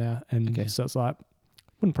swim now, and so it's like,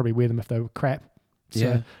 wouldn't probably wear them if they were crap.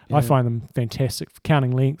 So I find them fantastic for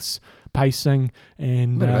counting lengths, pacing,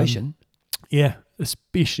 and motivation.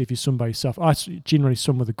 Especially if you swim by yourself. I generally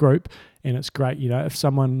swim with a group, and it's great. If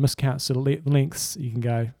someone miscounts the lengths, you can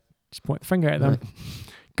go, just point the finger at them.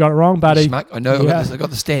 Got it wrong, buddy. Schmuck. I know. I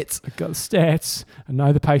got the stats. I got the stats. I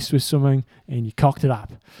know the pace we're swimming, and you cocked it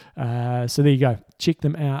up. So there you go. Check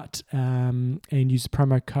them out and use the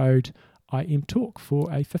promo code IMTalk for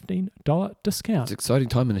a $15 discount. It's an exciting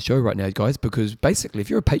time in the show right now, guys, because basically if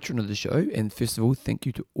you're a patron of the show, and first of all, thank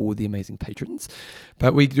you to all the amazing patrons,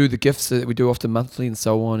 but we do the gifts that we do often monthly and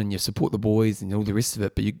so on, and you support the boys and all the rest of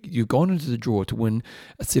it, but you've gone into the draw to win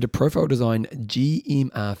a set of Profile Design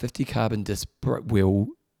GMR 50 carbon disc wheel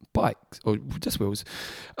bikes, or disc wheels.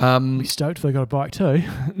 Be stoked if they got a bike too.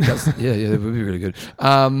 Yeah, that would be really good.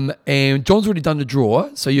 And John's already done the draw,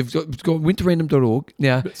 so you've went to random.org.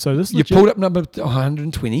 Now, so this you pulled up number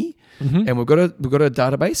 120, and we've got a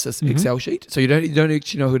database, this Excel sheet. So you don't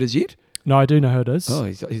actually know who it is yet. No, I do know who it is. Oh,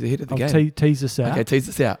 he's ahead of the game. I'll tease this out. Okay, tease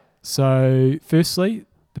this out. So, firstly,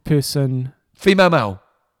 the person... Female.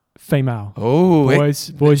 Oh,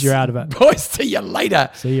 boys, you're out of it. Boys, see you later.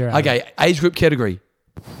 See you. Okay, age group category.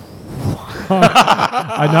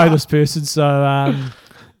 I know this person, so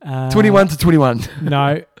 21 to 21.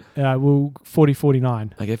 No,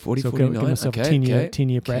 40-49. Okay, 40-49. So give myself a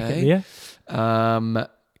 10-year bracket there.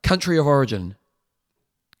 Country of origin.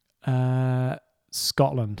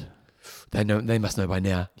 Scotland. They must know by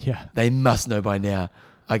now. Yeah, they must know by now.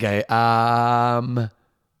 Okay. Have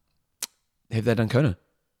they done Kona?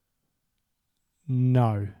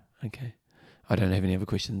 No. Okay. I don't have any other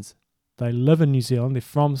questions. They live in New Zealand. They're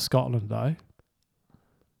from Scotland, though.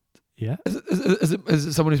 Yeah. Is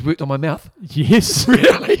it someone who's worked on my mouth? Yes.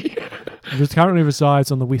 Really? He currently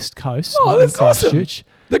resides on the West Coast. Oh, that's awesome.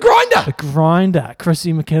 The grinder,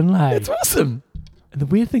 Chrissy McKinley. That's awesome. And the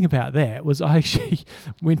weird thing about that was I actually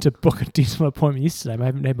went to book a dental appointment yesterday. I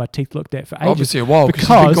haven't had my teeth looked at for ages. Obviously a while.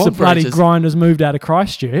 Because the bloody grinders moved out of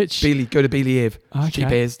Christchurch. Go to Beely Ave. Okay.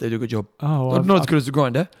 Cheap as. They do a good job. Oh, not as good as the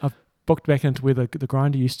grinder. I've booked back into where the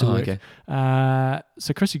grinder used to work. Okay.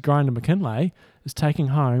 So Chrissy Grinder McKinley is taking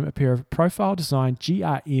home a pair of Profile Design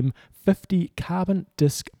GRM 50 carbon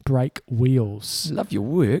disc brake wheels. Love your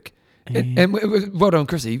work. And well done,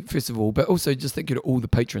 Chrissy, first of all, but also just thank you to all the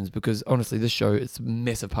patrons, because honestly, this show is a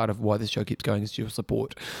massive part of why this show keeps going is your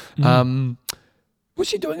support. What's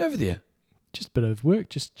she doing over there? Just a bit of work,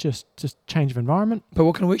 just change of environment. But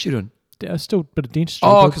what kind of work is she doing? Still a bit of dentistry.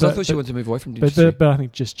 Oh, because I thought she wanted to move away from dentistry. But I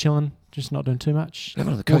think just chilling, just not doing too much.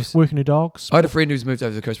 Living on the coast. Working her dogs. I had a friend who's moved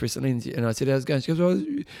over the coast recently, and I said, how's it going? She goes, well,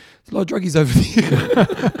 there's a lot of druggies over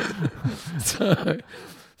there.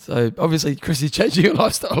 So obviously Chrissy's changing her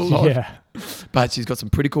lifestyle a lot. Yeah. But she's got some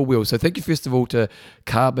pretty cool wheels. So thank you first of all to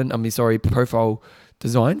Profile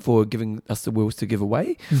Design for giving us the wheels to give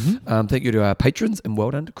away. Thank you to our patrons, and well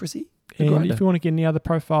done to Chrissy. And if you want to get any other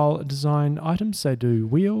Profile Design items, they do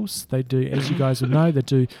wheels. They do, as you guys will know, they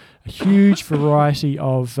do a huge variety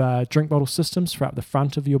of drink bottle systems throughout the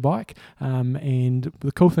front of your bike. And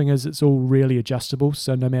the cool thing is it's all really adjustable.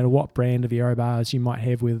 So no matter what brand of aero bars you might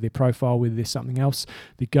have, whether they're Profile, whether they're something else,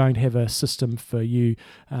 they're going to have a system for you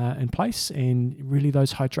in place. And really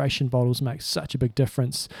those hydration bottles make such a big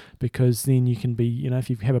difference, because then you can be, if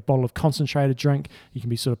you have a bottle of concentrated drink, you can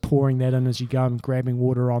be sort of pouring that in as you go and grabbing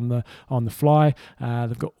water on the fly.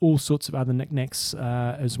 They've got all sorts of other knickknacks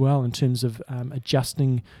as well in terms of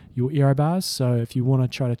adjusting your aero bars. So if you want to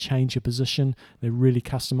try to change your position, they're really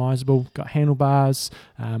customizable. Got handlebars,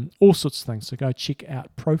 all sorts of things. So go check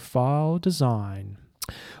out Profile Design.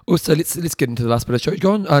 Also, let's get into the last bit of the show.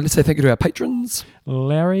 Go on. Let's say thank you to our patrons.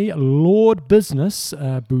 Larry, Lord Business,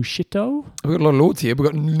 Bruschetto, We've got a lot of lords here.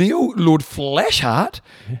 We've got Neil, Lord Flashheart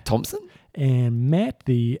Thompson. and Matt,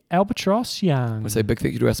 the Albatross Young. I say big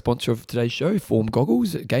thank you to our sponsor of today's show, Form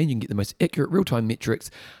Goggles. Again, you can get the most accurate real-time metrics,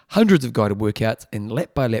 hundreds of guided workouts, and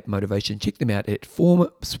lap-by-lap motivation. Check them out at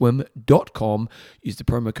formswim.com. Use the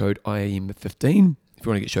promo code IAM15 if you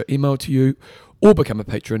want to get show emailed to you, or become a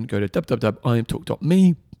patron. Go to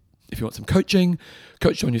www.imtalk.me. If you want some coaching,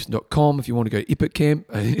 coachjohnhouston.com. If you want to go to Epic Camp,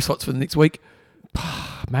 any slots for the next week.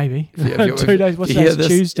 Maybe. If 2 days. What's that?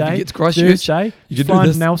 Tuesday. If you Thursday. you can do Find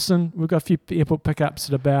this. Nelson. We've got a few airport pickups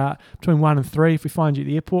at about between 1 and 3. If we find you at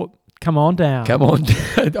the airport, come on down. Come on,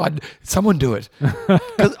 someone do it.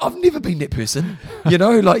 Because I've never been that person.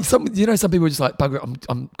 Some people are just like, bugger it,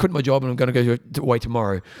 I'm quitting my job and I'm going to go away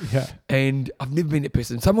tomorrow. Yeah. And I've never been that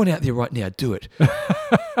person. Someone out there right now, do it.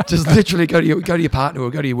 Just literally go to your partner or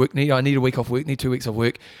go to your work. I need a week off work. Need 2 weeks off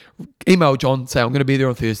work. Email John. Say I'm going to be there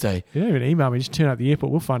on Thursday. You don't even email me. Just turn up at the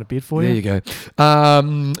airport. We'll find a bed for you. There you go.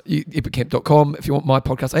 Epiccamp.com. If you want my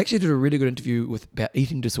podcast, I actually did a really good interview about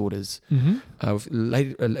eating disorders. Mm-hmm. With a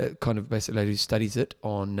lady, kind of basic lady who studies it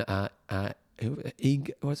on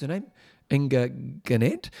what's her name? Inga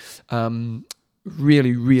Gannett.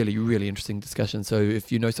 Really, really, really interesting discussion. So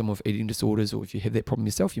if you know someone with eating disorders or if you have that problem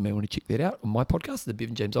yourself, you may want to check that out on my podcast, The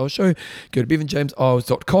Bevan James Eyles Show. Go to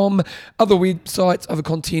bevanjameseyles.com. Other websites, other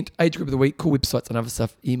content, age group of the week, cool websites and other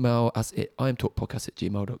stuff. Email us at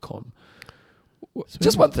imtalkpodcast@gmail.com.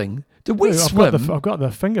 Just one thing. Did we swim? I've got the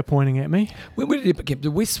finger pointing at me. When we did Epic Camp,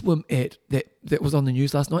 did we swim at that was on the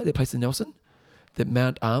news last night, that place in Nelson? That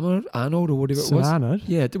Mount Arnold or whatever it was? Arnold?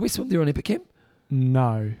 Yeah. Did we swim there on Epic Camp?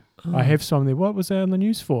 No. Oh. I have swum there. What was that on the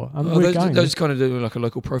news for? They're just kind of doing like a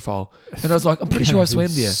local profile. And I was like, I'm pretty sure I swam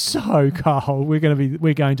there. So cold. We're going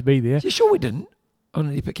to be there. You sure we didn't on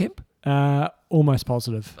an Epic Camp? Almost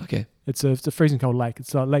positive. Okay. It's a freezing cold lake.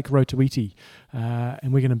 It's like Lake Rotoiti.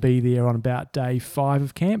 And we're going to be there on about day 5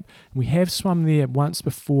 of camp. And we have swum there once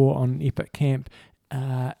before on Epic Camp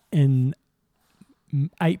in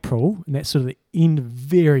April, and that's sort of the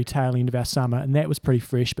very tail end of our summer, and that was pretty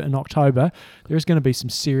fresh. But in October, there is going to be some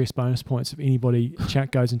serious bonus points if anybody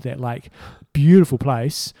goes into that lake. Beautiful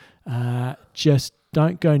place. Just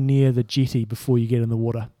don't go near the jetty before you get in the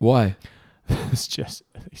water. Why? It's just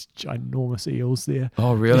these ginormous eels there.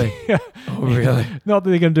 Oh, really? Oh, really? Not that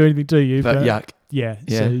they're going to do anything to you, but yuck. Yeah.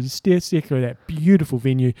 So you steer clear of that beautiful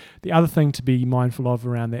venue. The other thing to be mindful of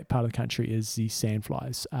around that part of the country is the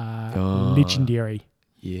sandflies. Legendary.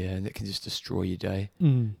 Yeah, and that can just destroy your day.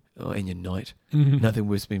 And your night. Mm-hmm. Nothing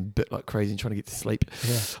worse than being bit like crazy and trying to get to sleep.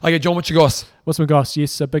 Yeah. Okay, John, what you got? What's my goss?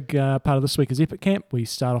 Yes, a big part of this week is Epic Camp. We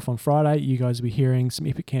start off on Friday. You guys will be hearing some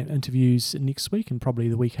Epic Camp interviews next week and probably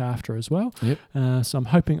the week after as well. Yep. So I'm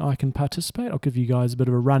hoping I can participate. I'll give you guys a bit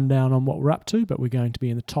of a rundown on what we're up to, but we're going to be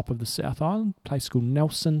in the top of the South Island, a place called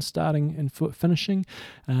Nelson, starting and finishing,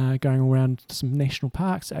 going around some national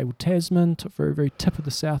parks, Abel Tasman, very, very tip of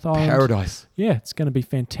the South Island. Paradise. Yeah, it's going to be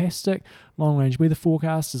fantastic. Long-range weather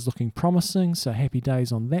forecast is looking promising, so happy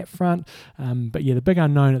days on that front. But yeah, the big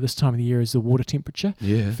unknown at this time of the year is the water temperature.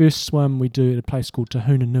 Yeah. First swim we do at a place called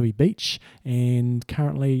Tahuna Nui Beach, and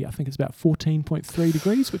currently I think it's about 14.3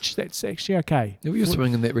 degrees, which that's actually okay. Were you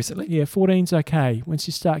swimming in that recently? Yeah, 14's okay. Once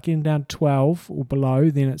you start getting down to 12 or below,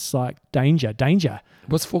 then it's like danger.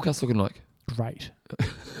 What's the forecast looking like? Great.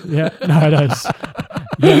 Yeah, no, it is.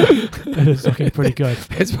 Yeah, it is looking pretty good.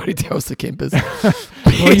 That's what he tells the campers.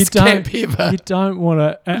 Well, you Camp ever. You don't want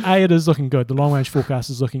to. It is looking good. The long range forecast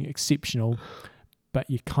is looking exceptional, but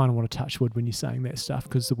you kind of want to touch wood when you're saying that stuff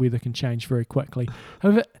because the weather can change very quickly.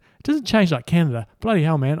 However, it doesn't change like Canada. Bloody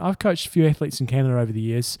hell, man! I've coached a few athletes in Canada over the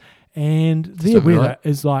years, and their weather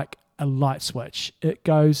is like a light switch. It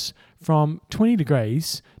goes from 20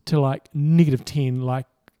 degrees to like -10, like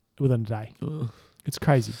within a day. Ugh. It's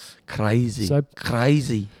crazy. Crazy. So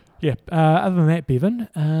crazy. Yeah. Other than that, Bevan,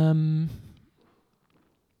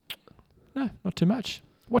 no, not too much.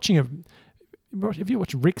 Have you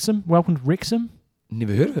watched Wrexham? Welcome to Wrexham.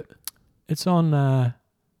 Never heard of it. It's on. I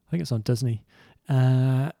think it's on Disney,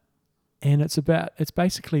 and it's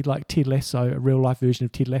basically like Ted Lasso, a real life version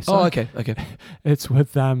of Ted Lasso. Oh, okay. It's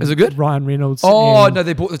with Is it good? Ryan Reynolds. Oh no,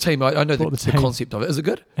 they bought the team. I know the concept of it. Is it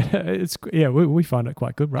good? We find it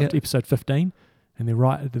quite good. We're up to episode 15, and they're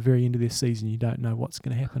right at the very end of their season. You don't know what's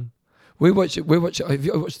going to happen. We watch. Have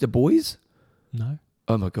you watched The Boys? No.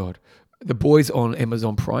 Oh my god, The Boys on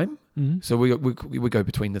Amazon Prime. Mm-hmm. So we go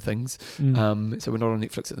between the things. So we're not on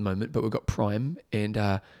Netflix at the moment, but we've got Prime, and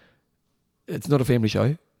it's not a family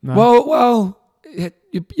show. No. Well,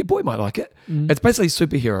 your boy might like it. It's basically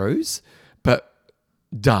superheroes, but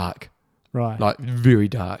dark, Right. like very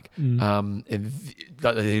dark. Mm.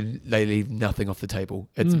 They leave nothing off the table.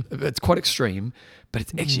 It's quite extreme, but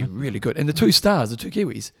it's actually really good. And the two stars, the two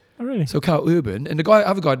Kiwis. Oh, really? So Carl Urban and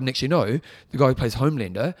other guy I didn't actually know, the guy who plays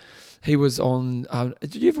Homelander, he was on.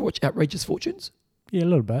 Did you ever watch Outrageous Fortunes? Yeah, a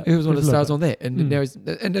little bit. He was one of the Just a stars little on that, and now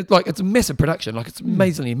it's a massive production, like it's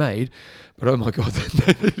amazingly made, but oh my god,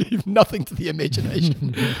 they leave nothing to the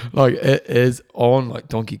imagination. Like it is on like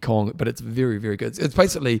Donkey Kong, but it's very very good. It's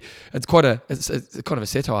basically it's kind of a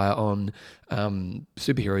satire on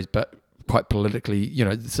superheroes, but quite politically.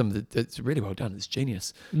 It's really well done. It's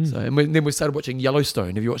genius. So then we started watching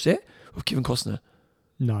Yellowstone. Have you watched that with Kevin Costner?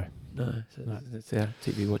 No. That's our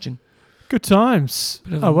TV watching. Good times.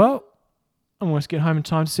 Oh well. I almost get home in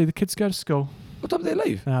time to see the kids go to school. What time do they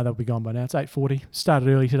leave? They'll be gone by now. It's 8:40. Started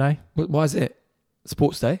early today. Why is that?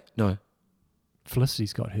 Sports day? No.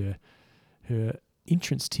 Felicity's got her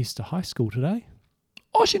entrance test to high school today.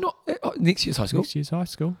 Oh, she's not next year's high school. Next year's high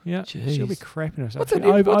school, yeah. Jeez. She'll be crapping herself. What's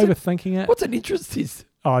Overthinking it. What's an entrance test?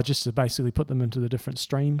 Oh, just to basically put them into the different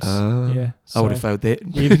streams. Yeah. I would have failed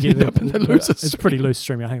that. You either get Up in the losers it's a pretty loose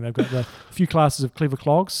stream. I think they've got a few classes of clever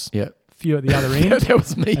clogs. Yeah. Few at the other end. That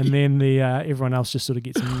was me. And then the everyone else just sort of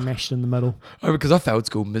gets mashed in the middle. Oh, because I failed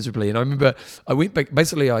school miserably. And I remember I went back,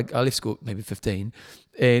 basically I left school at maybe 15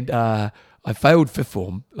 and I failed fifth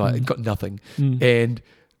form, got nothing. And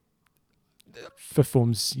fifth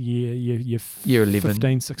form's year 11.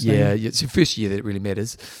 15, 16. Yeah, it's your first year that it really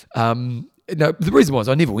matters. No, the reason was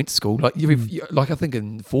I never went to school. Like I think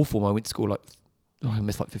in fourth form I went to school I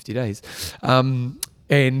missed 50 days.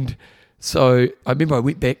 And so I remember I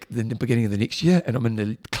went back in the beginning of the next year and I'm in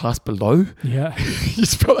the class below. Yeah. You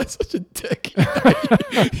just felt like such a dick.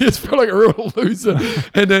 You just felt like a real loser.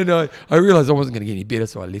 And then I realised I wasn't going to get any better,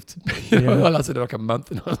 so I left. I lasted like a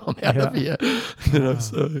month and I'm out of here.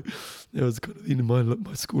 So that was kind of the end of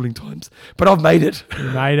my schooling times. But I've made it.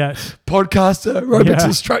 You made it. Podcaster, aerobics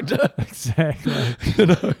instructor.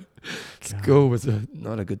 Exactly. School was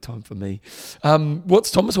not a good time for me.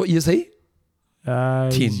 What's Thomas? What year is he?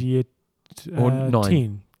 10. Year or 9?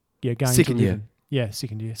 10. Yeah, going second to year. Yeah,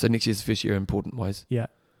 second year. So next year's first year, important wise. Yeah.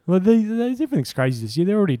 Well, everything's crazy this year.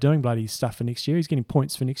 They're already doing bloody stuff for next year. He's getting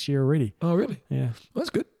points for next year already. Oh, really? Yeah. Well,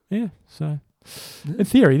 that's good. Yeah. So, in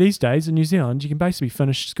theory, these days in New Zealand, you can basically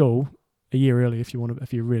finish school a year early if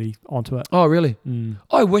you're really onto it. Oh, really? Mm.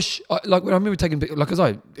 I wish, when I remember taking, because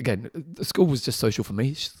the school was just social for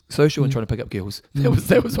me, social and trying to pick up girls. That was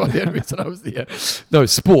the only reason I was there. No,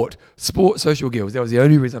 sport, social girls. That was the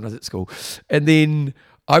only reason I was at school. And then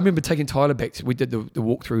I remember taking Tyler back. We did the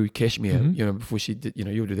walk through Kashmir, before she did,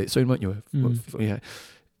 you'll do that soon, won't you? Yeah.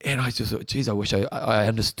 And I just thought, geez, I wish I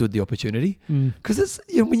understood the opportunity. Because it's,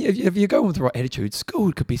 if you go with the right attitude,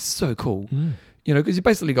 school could be so cool. Because you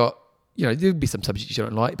basically got, there'll be some subjects you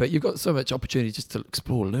don't like, but you've got so much opportunity just to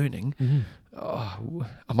explore learning. Oh,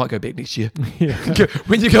 I might go back next year. Yeah.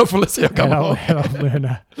 When you go for Felicity, I'll come along.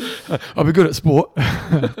 I'll be good at sport.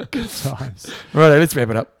 Good times. Right, let's wrap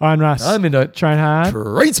it up. I'm Russ. I'm Indo. Train hard.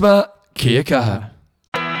 Train smart. Kia kaha.